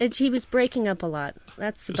heard him. He was breaking up a lot.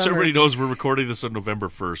 That's the bummer. So everybody knows we're recording this on November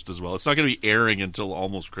 1st as well. It's not going to be airing until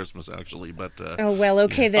almost Christmas, actually. But oh well,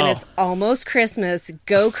 okay then. It's almost Christmas.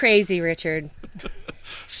 Go crazy, Richard.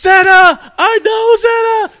 Santa, I know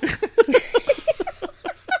Santa.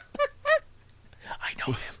 I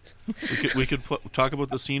know him. We could talk about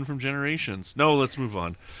the scene from Generations. No, let's move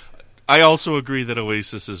on. I also agree that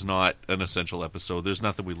Oasis is not an essential episode. There's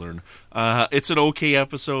nothing we learn. It's an okay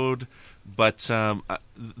episode, but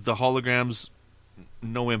the holograms,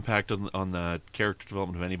 no impact on the character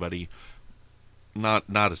development of anybody. Not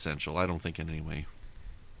essential, I don't think, in any way.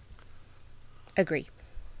 Agree.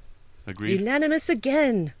 Agreed? Unanimous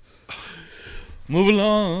again. Move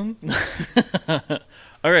along.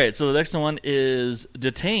 All right, so the next one is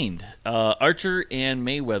detained. Archer and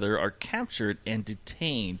Mayweather are captured and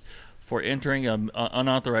detained for entering an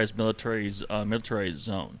unauthorized militarized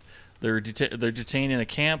zone. They're detained in a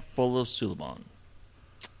camp full of Suliban.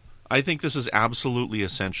 I think this is absolutely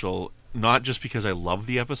essential, not just because I love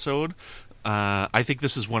the episode. I think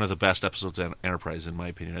this is one of the best episodes of Enterprise, in my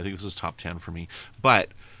opinion. I think this is top 10 for me. But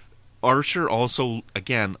Archer also,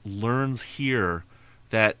 again, learns here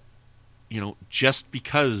that, just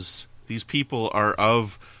because these people are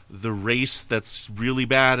of the race that's really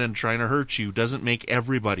bad and trying to hurt you doesn't make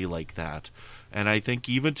everybody like that. And I think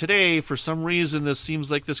even today, for some reason, this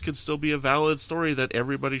seems like this could still be a valid story that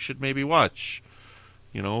everybody should maybe watch.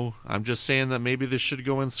 I'm just saying that maybe this should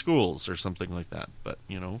go in schools or something like that. But,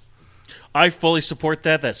 I fully support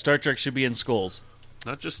that Star Trek should be in schools.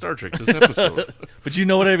 Not just Star Trek, this episode. But you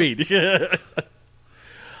know what I mean. Yeah,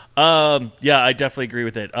 I definitely agree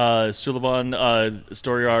with it. Suliban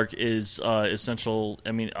story arc is essential.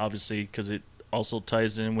 I mean, obviously, because it also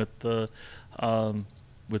ties in with the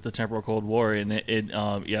temporal Cold War, and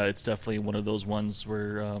it's definitely one of those ones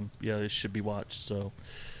where it should be watched. So,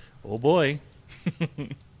 oh boy.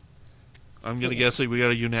 I'm gonna guess we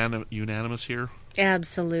got a unanimous here.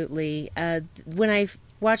 Absolutely. When I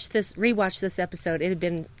rewatched this episode, it had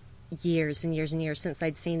been years and years and years since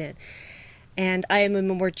I'd seen it. And I am a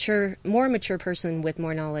more mature person with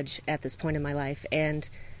more knowledge at this point in my life. And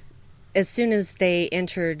as soon as they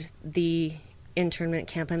entered the internment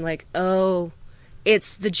camp, I'm like, oh,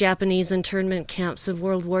 it's the Japanese internment camps of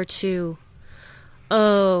World War II.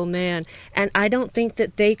 Oh, man. And I don't think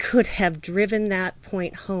that they could have driven that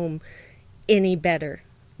point home any better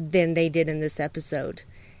than they did in this episode.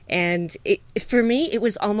 And for me, it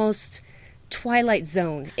was almost Twilight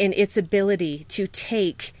Zone in its ability to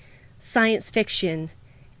take science fiction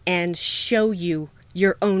and show you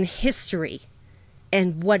your own history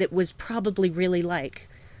and what it was probably really like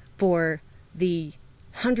for the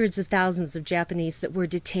hundreds of thousands of Japanese that were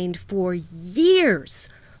detained for years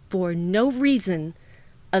for no reason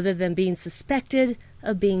other than being suspected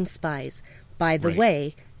of being spies. By the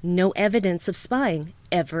way, no evidence of spying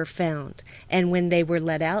ever found. And when they were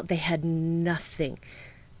let out, they had nothing.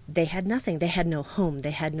 They had nothing. They had no home.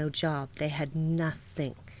 They had no job. They had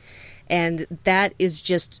nothing. And that is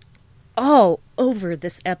just all over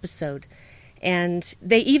this episode. And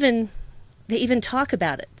they even talk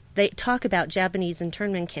about it. They talk about Japanese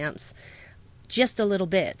internment camps just a little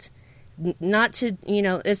bit. Not to,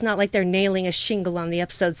 it's not like they're nailing a shingle on the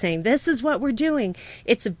episode saying, this is what we're doing.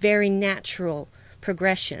 It's a very natural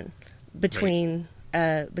progression between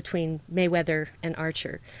Mayweather and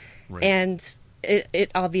Archer. Right. And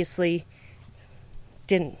it obviously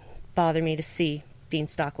didn't bother me to see Dean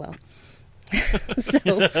Stockwell.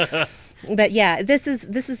 But yeah, this is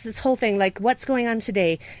this whole thing. Like, what's going on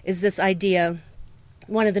today is this idea.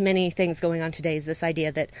 One of the many things going on today is this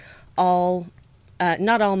idea that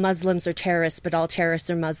not all Muslims are terrorists, but all terrorists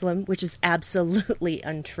are Muslim, which is absolutely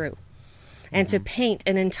untrue. And to paint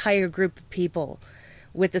an entire group of people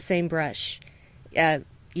with the same brush,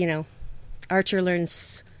 Archer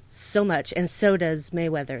learns so much, and so does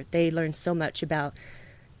Mayweather. They learn so much about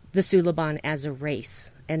the Suliban as a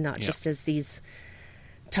race, and not just as these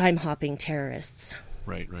time-hopping terrorists.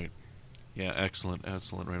 Right. Yeah, excellent,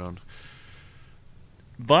 right on.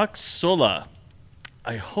 Vox Sola.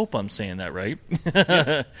 I hope I'm saying that right.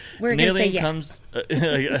 We're going to say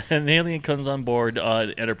yeah. An alien comes on board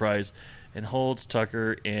Enterprise and holds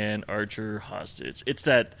Tucker and Archer hostage. It's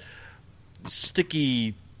that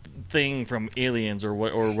sticky thing from Aliens or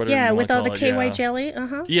whatever. Yeah, you with all the it. KY jelly.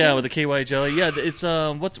 Uh-huh. Yeah, with the KY jelly. Yeah, it's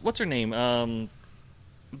what's her name?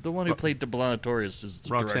 The one who played the Blanatorius is the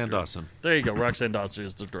Roxanne director. Dawson. There you go. Roxanne Dawson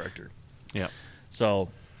is the director. Yeah. So,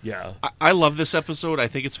 yeah. I love this episode. I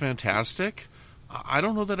think it's fantastic. I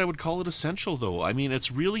don't know that I would call it essential, though. I mean,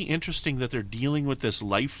 it's really interesting that they're dealing with this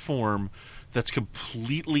life form that's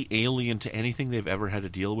completely alien to anything they've ever had to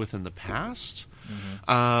deal with in the past.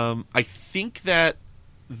 Mm-hmm. I think that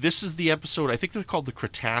this is the episode, I think they're called the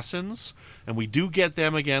Cretaceans, and we do get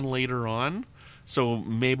them again later on. So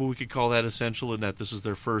maybe we could call that essential in that this is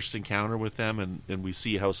their first encounter with them, and we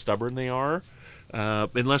see how stubborn they are.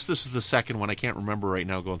 Unless this is the second one. I can't remember right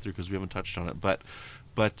now going through because we haven't touched on it. But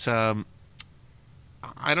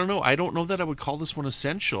I don't know. I don't know that I would call this one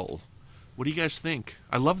essential. What do you guys think?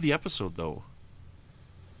 I love the episode, though.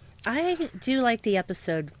 I do like the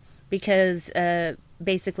episode because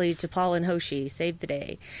basically T'Pol and Hoshi saved the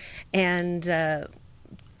day. And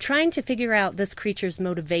trying to figure out this creature's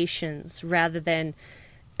motivations rather than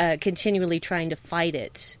continually trying to fight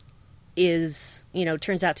it is,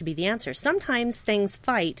 turns out to be the answer. Sometimes things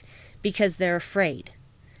fight because they're afraid,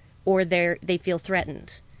 or they feel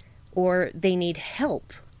threatened, or they need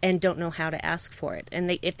help and don't know how to ask for it.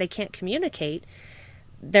 And if they can't communicate,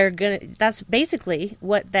 that's basically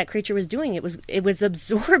what that creature was doing. It was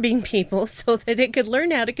absorbing people so that it could learn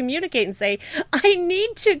how to communicate and say, I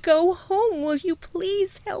need to go home. Will you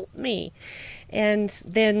please help me? And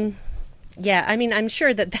then, yeah, I mean, I'm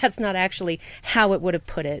sure that that's not actually how it would have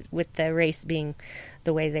put it with the race being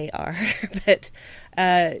the way they are. But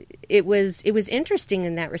it was interesting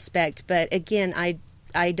in that respect. But again,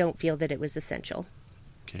 I don't feel that it was essential.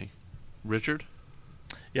 Okay. Richard?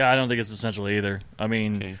 Yeah, I don't think it's essential either. I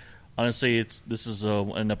mean, honestly, this is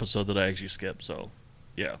an episode that I actually skipped. So,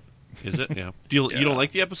 yeah. Is it? Yeah. You don't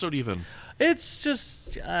like the episode even? It's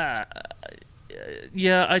just, I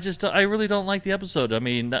really don't like the episode. I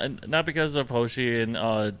mean, not because of Hoshi and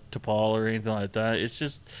T'Pol or anything like that. It's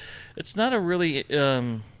just, it's not a really,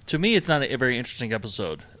 to me, it's not a very interesting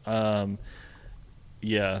episode.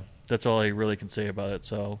 Yeah, that's all I really can say about it.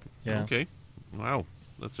 So, yeah. Okay. Wow,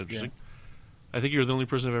 that's interesting. Yeah. I think you're the only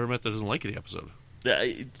person I've ever met that doesn't like the episode.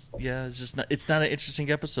 It's just not. It's not an interesting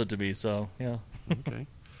episode to me. So yeah. Okay.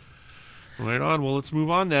 Right on. Well, let's move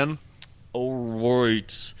on then. All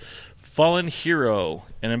right. Fallen hero.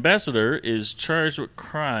 An ambassador is charged with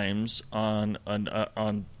crimes on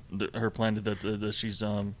her planet that she's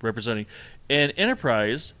representing. And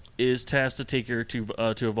Enterprise is tasked to take her to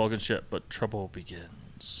a Vulcan ship, but trouble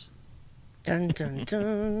begins. Dun dun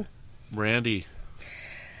dun. Randy.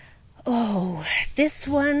 Oh, this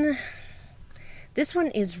one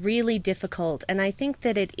is really difficult, and I think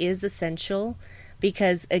that it is essential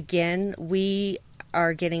because, again, we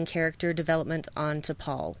are getting character development on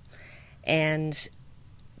T'Pol, and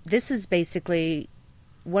this is basically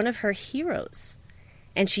one of her heroes,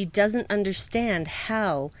 and she doesn't understand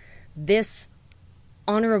how this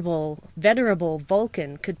honorable, venerable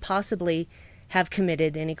Vulcan could possibly have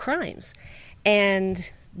committed any crimes.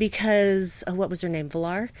 And because, what was her name,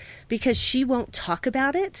 Valar? Because she won't talk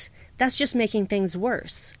about it, that's just making things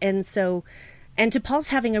worse. And T'Pol's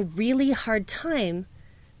having a really hard time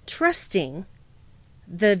trusting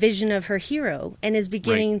the vision of her hero and is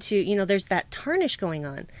beginning to, there's that tarnish going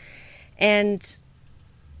on. And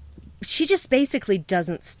she just basically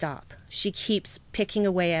doesn't stop. She keeps picking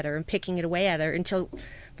away at her and picking it away at her until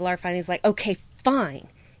Valar finally is like, okay, fine,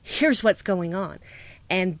 here's what's going on.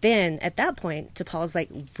 And then at that point, T'Pol's like,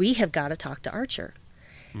 we have got to talk to Archer.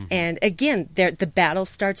 Mm-hmm. And again, the battle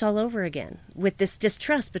starts all over again with this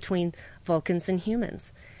distrust between Vulcans and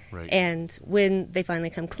humans. Right. And when they finally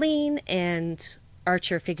come clean and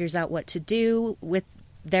Archer figures out what to do with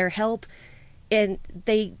their help, and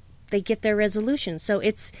they get their resolution. So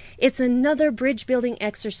it's another bridge-building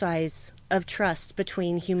exercise of trust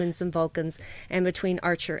between humans and Vulcans and between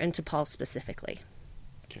Archer and T'Pol specifically.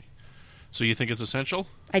 So you think it's essential?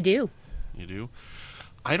 I do. You do?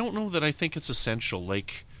 I don't know that I think it's essential.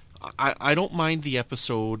 Like, I don't mind the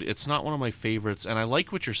episode. It's not one of my favorites, and I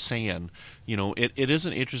like what you're saying. It is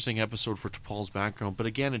an interesting episode for T'Pol's background, but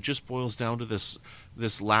again, it just boils down to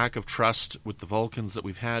this lack of trust with the Vulcans that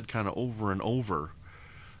we've had kind of over and over.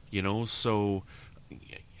 So,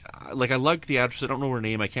 like, I like the actress. I don't know her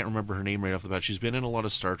name. I can't remember her name right off the bat. She's been in a lot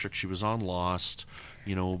of Star Trek. She was on Lost.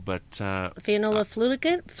 But Fionnuala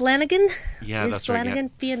Flanagan. Yeah, Ms. that's Flanagan,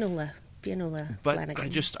 right. Yeah. Fionnuala but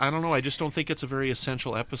Flanagan. I don't know. I just don't think it's a very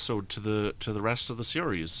essential episode to the rest of the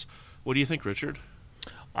series. What do you think, Richard?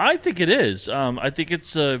 I think it is. I think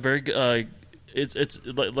it's very. It's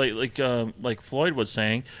like Floyd was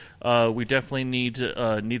saying. We definitely need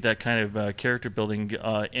that kind of character building,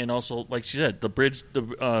 and also, like she said, the bridge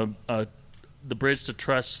to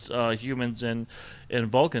trust humans and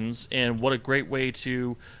Vulcans, and what a great way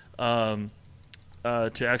to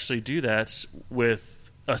actually do that with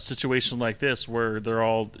a situation like this where they're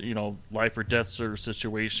all life or death sort of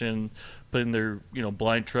situation, putting their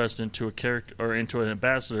blind trust into a character or into an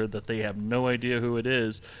ambassador that they have no idea who it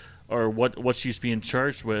is or what she's being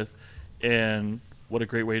charged with, and what a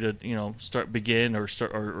great way to begin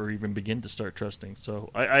to start trusting. So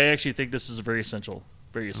I actually think this is very essential.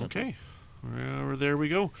 Okay. Well, there we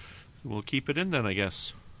go. We'll keep it in then, I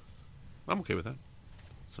guess. I'm okay with that.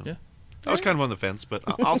 So, yeah. I was kind of on the fence, but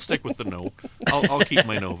I'll stick with the no. I'll keep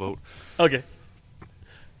my no vote. Okay.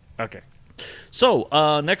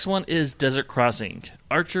 So, next one is Desert Crossing.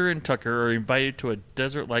 Archer and Tucker are invited to a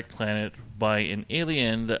desert-like planet by an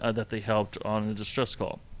alien that they helped on a distress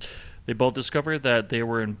call. They both discover that they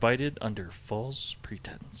were invited under false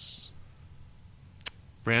pretense.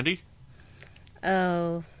 Brandy?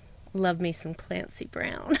 Oh, love me some Clancy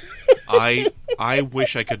Brown. I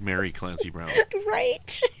wish I could marry Clancy Brown.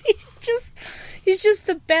 Right? He's just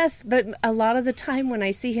the best. But a lot of the time when I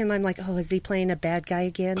see him, I'm like, oh, is he playing a bad guy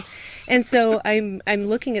again? And so I'm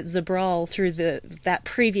looking at Zabral through that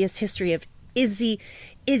previous history of is he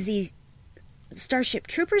Starship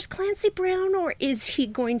Troopers Clancy Brown, or is he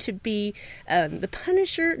going to be the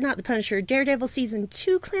Punisher? Not the Punisher, Daredevil Season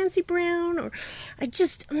 2 Clancy Brown? Or I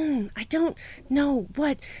don't know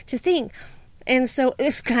what to think. And so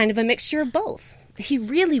it's kind of a mixture of both. He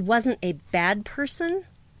really wasn't a bad person,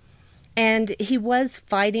 and he was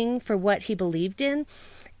fighting for what he believed in.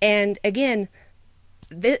 And again,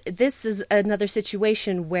 this is another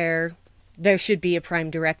situation where there should be a prime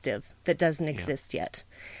directive that doesn't exist yet.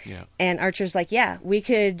 Yeah. And Archer's like, yeah, we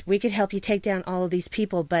could help you take down all of these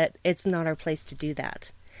people, but it's not our place to do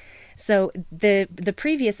that. So the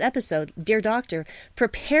previous episode, Dear Doctor,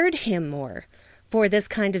 prepared him more for this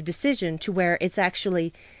kind of decision, to where it's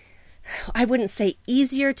actually, I wouldn't say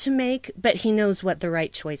easier to make, but he knows what the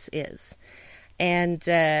right choice is. And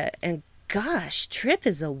gosh, Trip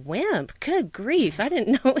is a wimp. Good grief. I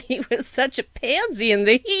didn't know he was such a pansy in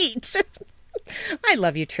the heat. I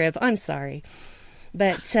love you, Trip. I'm sorry.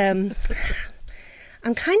 But I'm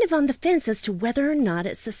kind of on the fence as to whether or not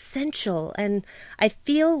it's essential. And I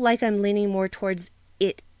feel like I'm leaning more towards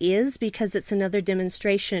it is, because it's another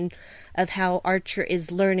demonstration of how Archer is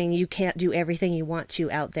learning you can't do everything you want to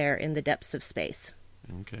out there in the depths of space.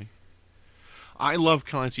 Okay. I love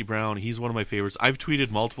Clancy Brown. He's one of my favorites. I've tweeted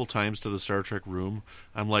multiple times to the Star Trek room.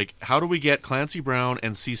 I'm like, how do we get Clancy Brown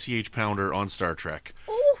and CCH Pounder on Star Trek?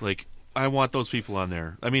 Ooh. Like, I want those people on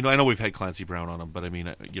there. I mean, I know we've had Clancy Brown on them, but I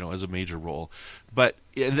mean, as a major role. But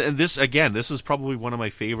this is probably one of my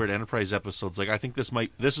favorite Enterprise episodes. Like, I think this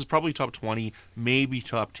is probably top 20, maybe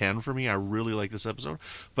top 10 for me. I really like this episode.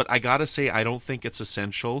 But I gotta say, I don't think it's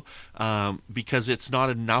essential, because it's not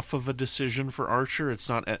enough of a decision for Archer. It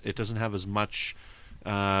doesn't have as much.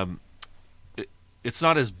 It's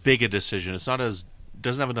not as big a decision. Doesn't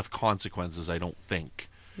have enough consequences, I don't think.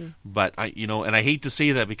 But and I hate to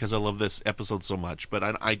say that because I love this episode so much, but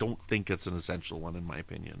I don't think it's an essential one in my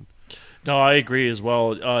opinion. No, I agree as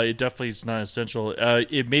well. It definitely is not essential.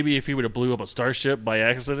 Maybe if he would have blew up a starship by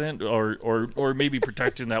accident, or maybe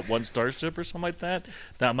protecting that one starship or something like that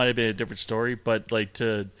might have been a different story. But like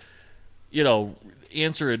to,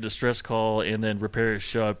 answer a distress call and then repair his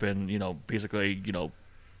ship and basically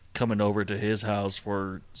coming over to his house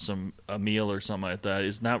for a meal or something like that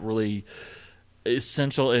is not really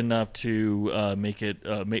essential enough to make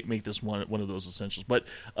this one of those essentials. But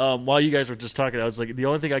while you guys were just talking, I was like, the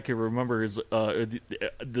only thing I could remember is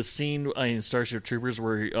the scene in Starship Troopers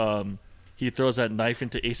where he throws that knife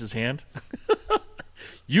into Ace's hand.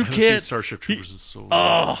 You can't. Starship Troopers is so.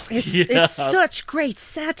 Oh, it's such great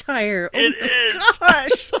satire. It is.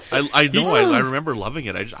 Gosh. I know. I remember loving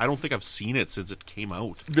it. I don't think I've seen it since it came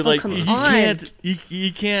out. But like, come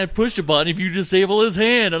he can't push a button if you disable his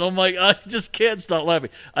hand, and I'm like, I just can't stop laughing.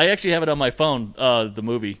 I actually have it on my phone, the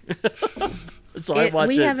movie. So I watch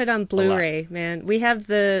it. We have it on Blu-ray, man. We have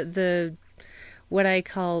the what I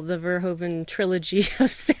call the Verhoeven trilogy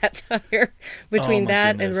of satire between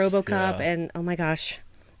that goodness. and RoboCop, Yeah. and oh my gosh,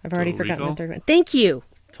 I've already Total forgotten Recall? the third one. Thank you.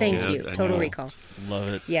 Yeah, Total I know. Recall. Love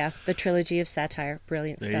it. Yeah, the trilogy of satire.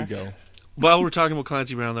 Brilliant There stuff. you go. While we're talking about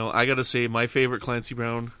Clancy Brown, though, I gotta say my favorite Clancy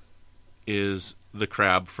Brown is the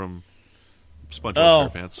crab from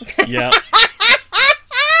SpongeBob SquarePants. Yeah.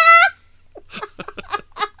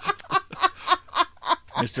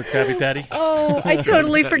 Mr. Krabby Patty. Oh, I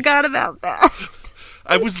totally forgot about that.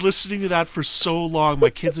 I was listening to that for so long. My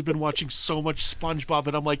kids have been watching so much SpongeBob,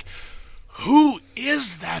 and I'm like, who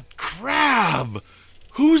is that crab?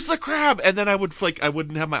 Who's the crab? And then I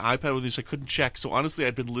wouldn't have my iPad with me, so I couldn't check. So honestly,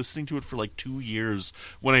 I'd been listening to it for like 2 years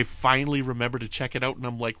when I finally remembered to check it out, and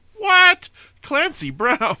I'm like, what? Clancy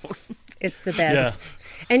Brown. It's the best.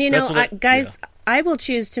 Yeah. And That's what guys, I will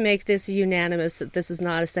choose to make this unanimous that this is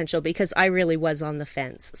not essential because I really was on the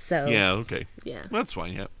fence. So Yeah, okay. Yeah. That's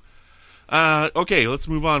fine, yeah. Okay, let's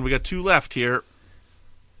move on. We got 2 left here.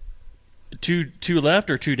 Two left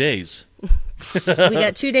or 2 days? We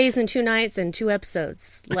got 2 days and 2 nights and 2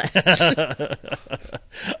 episodes left.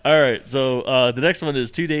 All right, so the next one is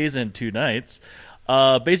 2 days and 2 nights.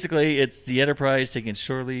 Basically, it's the Enterprise taking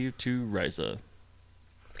shore leave to Risa.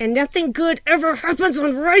 And nothing good ever happens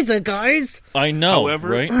on Risa, guys. I know, However,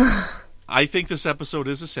 right? I think this episode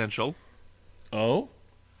is essential. Oh?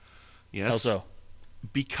 Yes. How so?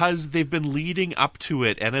 Because they've been leading up to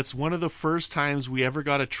it, and it's one of the first times we ever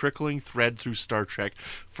got a trickling thread through Star Trek.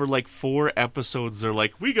 For like 4 episodes, they're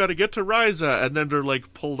like, we got to get to Risa, and then they're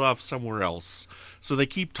like pulled off somewhere else. So they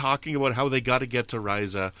keep talking about how they got to get to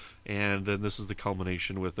Risa, and then this is the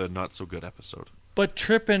culmination with a not-so-good episode. But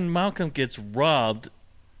Trip and Malcolm gets robbed.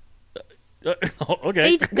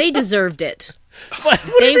 Okay. They deserved it. What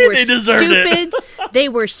do you mean they deserved it? They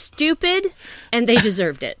were stupid, and they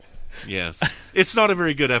deserved it. Yes. It's not a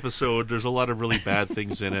very good episode. There's a lot of really bad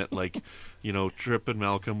things in it. Like, Trip and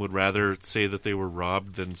Malcolm would rather say that they were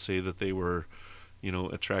robbed than say that they were,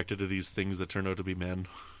 attracted to these things that turn out to be men.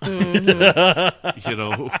 Mm-hmm.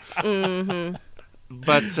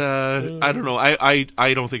 But I don't know.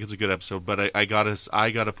 I don't think it's a good episode, but I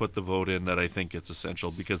gotta put the vote in that I think it's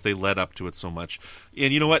essential because they led up to it so much.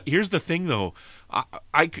 And you know what? Here's the thing, though.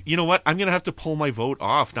 You know what? I'm gonna have to pull my vote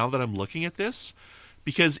off now that I'm looking at this,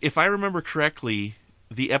 because if I remember correctly,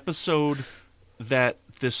 the episode that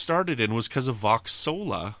this started in was because of Vox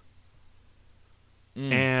Sola.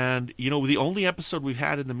 And, the only episode we've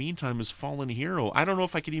had in the meantime is Fallen Hero. I don't know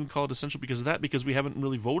if I could even call it essential because of that, because we haven't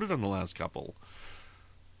really voted on the last couple.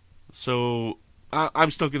 So I'm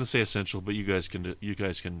still going to say essential, but you guys can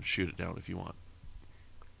shoot it down if you want.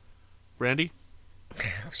 Brandy?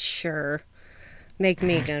 Sure. Make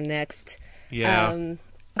me go next. Yeah.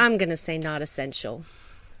 I'm going to say not essential,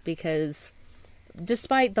 because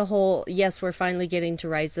despite the whole, yes, we're finally getting to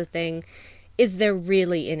Risa thing, is there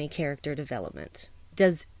really any character development?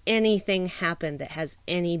 Does anything happen that has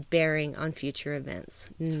any bearing on future events?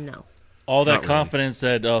 No. All that Not confidence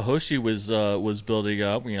that Hoshi was building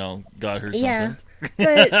up, got her something. Yeah,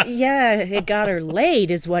 but yeah, it got her laid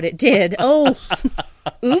is what it did. Oh,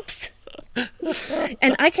 oops.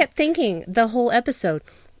 And I kept thinking the whole episode,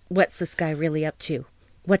 what's this guy really up to?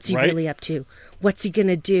 What's he really up to? What's he going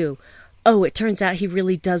to do? Oh, it turns out he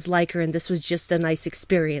really does like her, and this was just a nice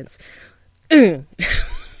experience. He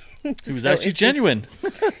was actually genuine.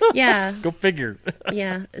 Yeah. Go figure.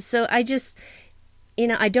 Yeah. So I just,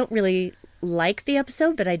 I don't really like the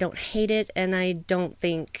episode, but I don't hate it, and I don't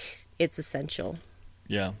think it's essential.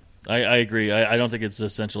 Yeah, I agree. I don't think it's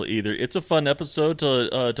essential either. It's a fun episode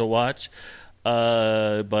to watch,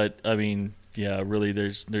 but I mean, yeah, really,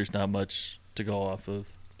 there's not much to go off of.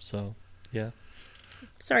 So, yeah.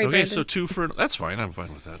 Sorry, Okay, Brandon. so 2 for... That's fine. I'm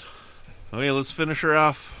fine with that. Okay, let's finish her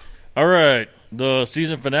off. All right. The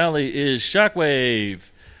season finale is Shockwave.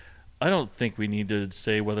 I don't think we need to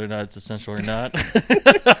say whether or not it's essential or not.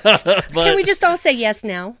 Can we just all say yes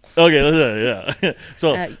now? Okay, yeah.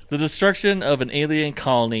 So the destruction of an alien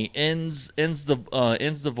colony ends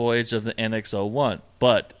the voyage of the NX-01,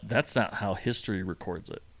 but that's not how history records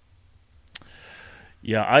it.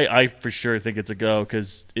 Yeah, I for sure think it's a go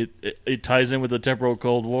because it ties in with the temporal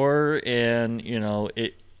Cold War, and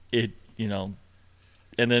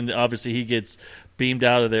and then obviously he gets beamed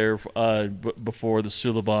out of there before the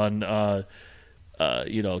Suliban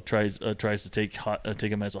tries to take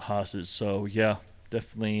him as a hostage. So yeah,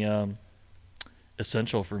 definitely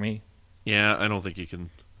essential for me. Yeah, I don't think you can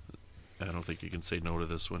say no to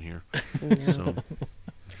this one here. So,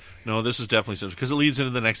 no, this is definitely essential because it leads into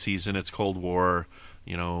the next season. It's Cold War.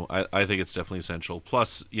 I think it's definitely essential.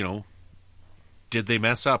 Plus, did they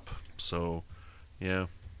mess up? So, yeah.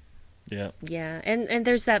 Yeah. Yeah, and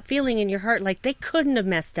there's that feeling in your heart like they couldn't have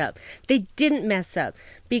messed up. They didn't mess up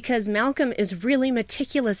because Malcolm is really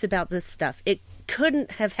meticulous about this stuff. It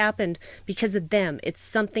couldn't have happened because of them. It's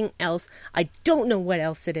something else. I don't know what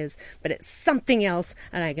else it is, but it's something else,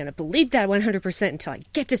 and I'm going to believe that 100% until I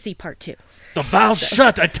get to see part 2. The valve's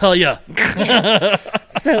shut, I tell you.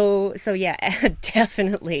 So yeah,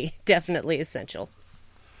 definitely essential.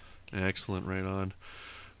 Excellent, right on.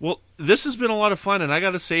 Well, this has been a lot of fun, and I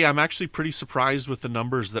got to say, I'm actually pretty surprised with the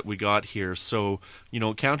numbers that we got here. So,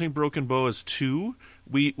 counting Broken Bow as 2,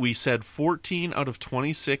 we said 14 out of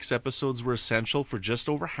 26 episodes were essential for just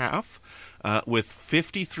over half, with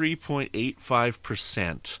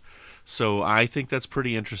 53.85%. So I think that's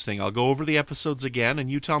pretty interesting. I'll go over the episodes again, and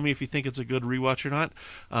you tell me if you think it's a good rewatch or not.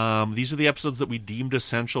 These are the episodes that we deemed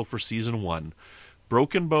essential for Season 1.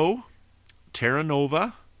 Broken Bow, Terra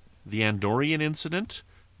Nova, The Andorian Incident,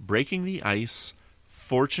 Breaking the Ice,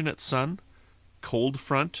 Fortunate Son, Cold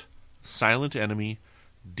Front, Silent Enemy,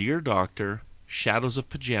 Dear Doctor, Shadows of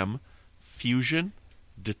Pajem, Fusion,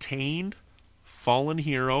 Detained, Fallen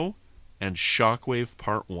Hero, and Shockwave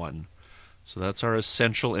Part 1. So that's our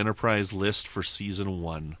essential Enterprise list for Season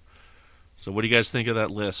 1. So what do you guys think of that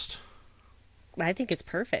list? I think it's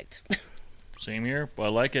perfect. Same here, but I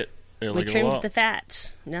like it. We trimmed the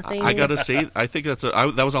fat. Nothing. I gotta say, I think that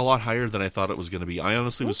was a lot higher than I thought it was going to be. I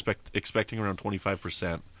honestly was expecting around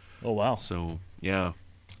 25%. Oh wow! So yeah,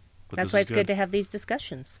 but that's why it's good to have these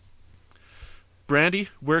discussions. Brandy,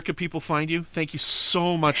 where can people find you? Thank you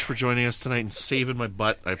so much for joining us tonight and saving my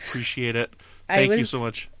butt. I appreciate it. Thank you so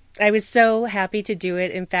much. I was so happy to do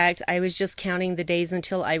it. In fact, I was just counting the days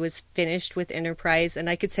until I was finished with Enterprise, and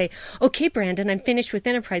I could say, okay, Brandon, I'm finished with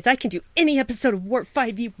Enterprise. I can do any episode of Warp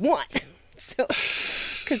 5 you want. So,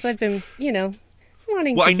 because I've been,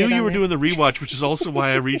 wanting to Well, I knew you were there. doing the rewatch, which is also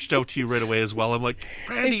why I reached out to you right away as well. I'm like,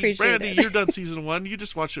 Brandy, you're done season 1. You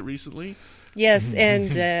just watched it recently. Yes,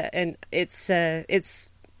 and it's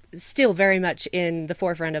still very much in the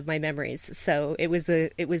forefront of my memories. So it was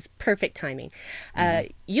perfect timing.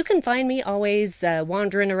 You can find me always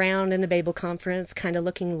wandering around in the Babel conference, kind of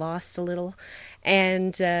looking lost a little,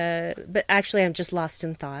 and but actually I'm just lost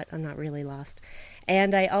in thought. I'm not really lost.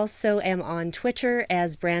 And I also am on Twitter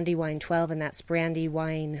as Brandywine12, and that's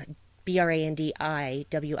Brandywine,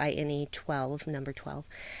 BRANDIWINE 12, number 12.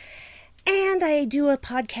 And I do a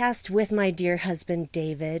podcast with my dear husband,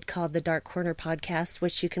 David, called the Dark Corner Podcast,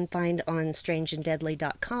 which you can find on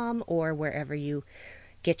strangeanddeadly.com or wherever you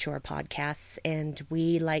get your podcasts. And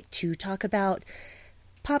we like to talk about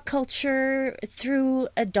pop culture through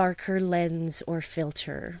a darker lens or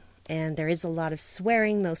filter. And there is a lot of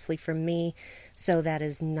swearing, mostly from me, so that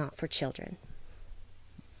is not for children.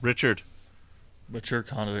 Richard. Mature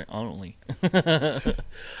content only.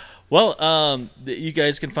 Well, you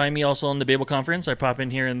guys can find me also on the Babel Conference. I pop in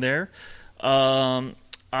here and there. I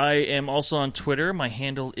am also on Twitter. My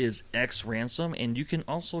handle is xransom, and you can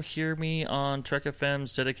also hear me on Trek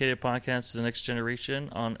FM's dedicated podcast to the Next Generation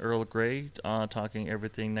on Earl Grey, talking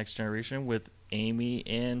everything Next Generation with Amy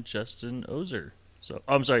and Justin Ozer. So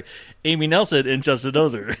I'm sorry, Amy Nelson and Justin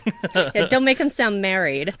Ozer. Yeah, don't make them sound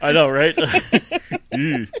married. I know, right?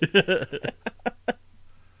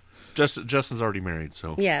 Justin's already married,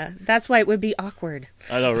 so... Yeah, that's why it would be awkward.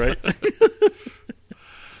 I know, right?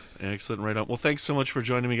 Excellent, right on. Well, thanks so much for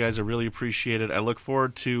joining me, guys. I really appreciate it. I look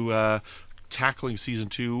forward to tackling Season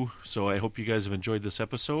 2, so I hope you guys have enjoyed this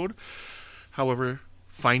episode. However,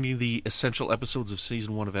 finding the essential episodes of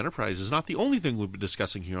Season 1 of Enterprise is not the only thing we'll be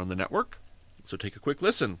discussing here on the network. So take a quick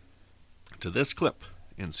listen to this clip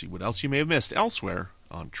and see what else you may have missed elsewhere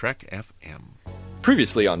on Trek FM.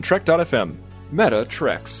 Previously on Trek.fm, Meta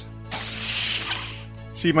Treks.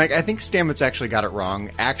 See, Mike, I think Stamets actually got it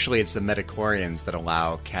wrong. Actually, it's the Metachlorians that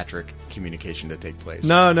allow Catric communication to take place.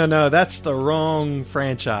 No. That's the wrong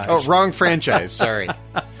franchise. Oh, wrong franchise. Sorry.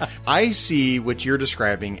 I see what you're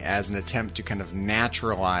describing as an attempt to kind of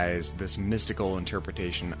naturalize this mystical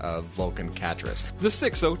interpretation of Vulcan Catris. The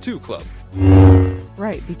 602 Club.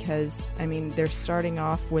 Right, because, they're starting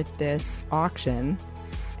off with this auction,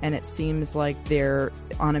 and it seems like they're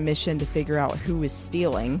on a mission to figure out who is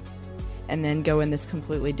stealing, and then go in this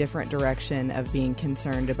completely different direction of being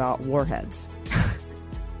concerned about warheads.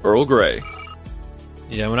 Earl Grey.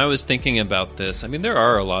 Yeah, when I was thinking about this, there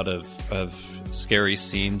are a lot of scary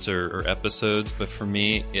scenes or episodes, but for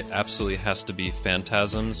me, it absolutely has to be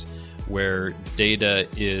Phantasms, where Data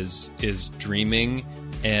is dreaming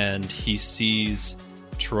and he sees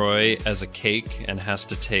Troy as a cake and has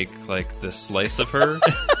to take this slice of her.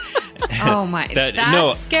 Oh my!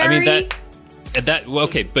 That's scary.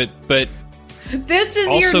 Okay, but this is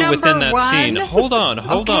also your number within that one? scene. Hold on.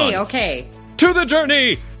 Okay. To the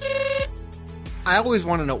journey. I always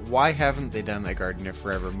want to know, why haven't they done a Guardian of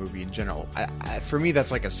Forever movie in general? For me, that's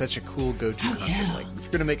such a cool go-to concept. Yeah. If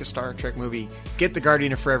you're going to make a Star Trek movie, get the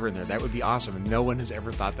Guardian of Forever in there. That would be awesome, and no one has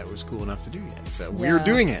ever thought that was cool enough to do yet. So we're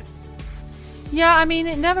doing it. Yeah,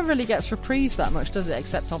 it never really gets reprised that much, does it?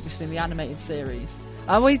 Except obviously in the animated series.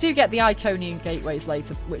 We do get the Iconian gateways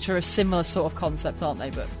later, which are a similar sort of concept, aren't they?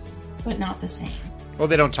 But not the same. Well,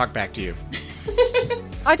 they don't talk back to you.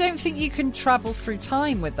 I don't think you can travel through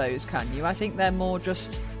time with those, can you? I think they're more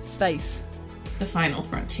just space. The final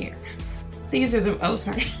frontier. These are the... Oh,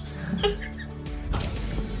 sorry.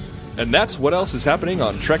 And that's what else is happening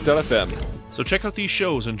on Trek.fm. So check out these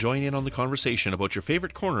shows and join in on the conversation about your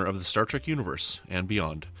favorite corner of the Star Trek universe and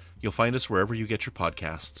beyond. You'll find us wherever you get your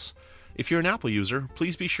podcasts. If you're an Apple user,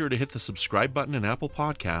 please be sure to hit the subscribe button in Apple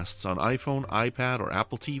Podcasts on iPhone, iPad, or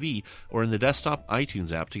Apple TV, or in the desktop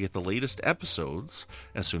iTunes app to get the latest episodes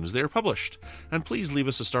as soon as they are published. And please leave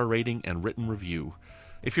us a star rating and written review.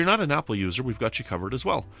 If you're not an Apple user, we've got you covered as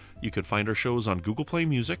well. You can find our shows on Google Play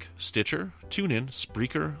Music, Stitcher, TuneIn,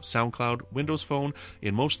 Spreaker, SoundCloud, Windows Phone,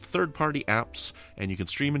 in most third-party apps, and you can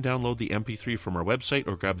stream and download the MP3 from our website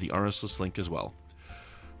or grab the RSS link as well.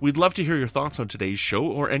 We'd love to hear your thoughts on today's show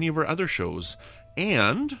or any of our other shows.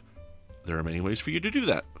 And There are many ways for you to do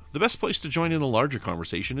that. The best place to join in the larger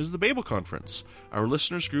conversation is the Babel Conference, our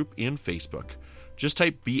listeners group in Facebook. Just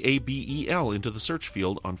type BABEL into the search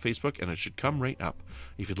field on Facebook and it should come right up.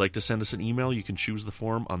 If you'd like to send us an email, you can choose the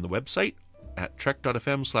form on the website at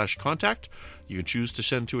trek.fm/contact. You can choose to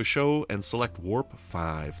send to a show and select Warp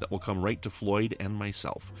 5. That will come right to Floyd and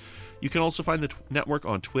myself. You can also find the network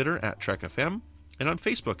on Twitter at TrekFM and on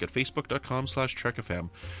Facebook at facebook.com/TrekFM.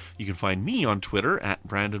 You can find me on Twitter at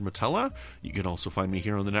Brandon Matella. You can also find me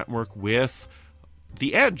here on the network with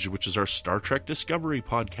The Edge, which is our Star Trek Discovery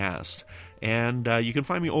podcast. And you can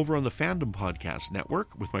find me over on the Fandom Podcast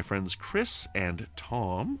Network with my friends Chris and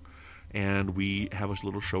Tom. And we have a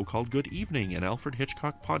little show called Good Evening, an Alfred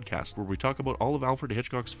Hitchcock podcast, where we talk about all of Alfred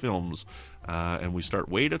Hitchcock's films. And we start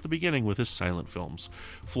way at the beginning with his silent films.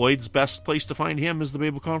 Floyd's best place to find him is the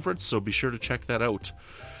Babel Conference, so be sure to check that out.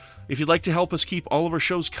 If you'd like to help us keep all of our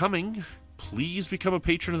shows coming, please become a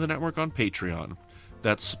patron of the network on Patreon.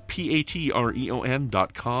 That's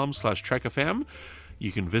patreon.com/TrekFM.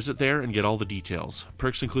 You can visit there and get all the details.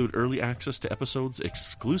 Perks include early access to episodes,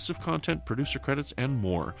 exclusive content, producer credits, and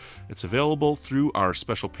more. It's available through our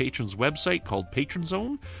special patrons website called Patron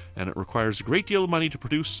Zone, and it requires a great deal of money to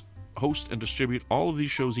produce, host, and distribute all of these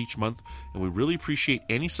shows each month, and we really appreciate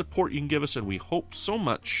any support you can give us, and we hope so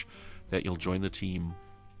much that you'll join the team.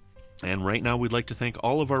 And right now, we'd like to thank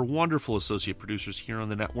all of our wonderful associate producers here on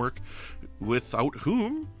the network, without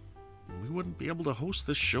whom we wouldn't be able to host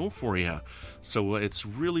this show for you. So it's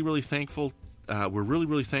really, really thankful. We're really,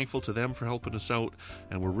 really thankful to them for helping us out,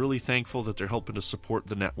 and we're really thankful that they're helping to support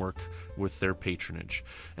the network with their patronage.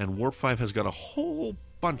 And Warp 5 has got a whole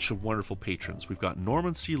bunch of wonderful patrons. We've got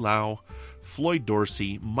Norman C. Lau, Floyd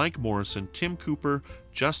Dorsey, Mike Morrison, Tim Cooper,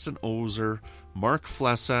 Justin Ozer, Mark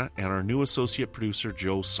Flessa, and our new associate producer,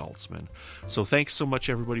 Joe Saltzman. So thanks so much,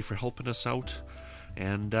 everybody, for helping us out,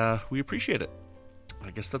 and we appreciate it. I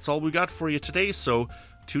guess that's all we got for you today, so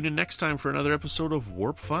tune in next time for another episode of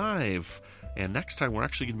Warp 5. And next time we're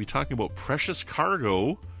actually going to be talking about Precious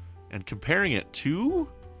Cargo and comparing it to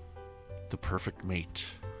The Perfect Mate.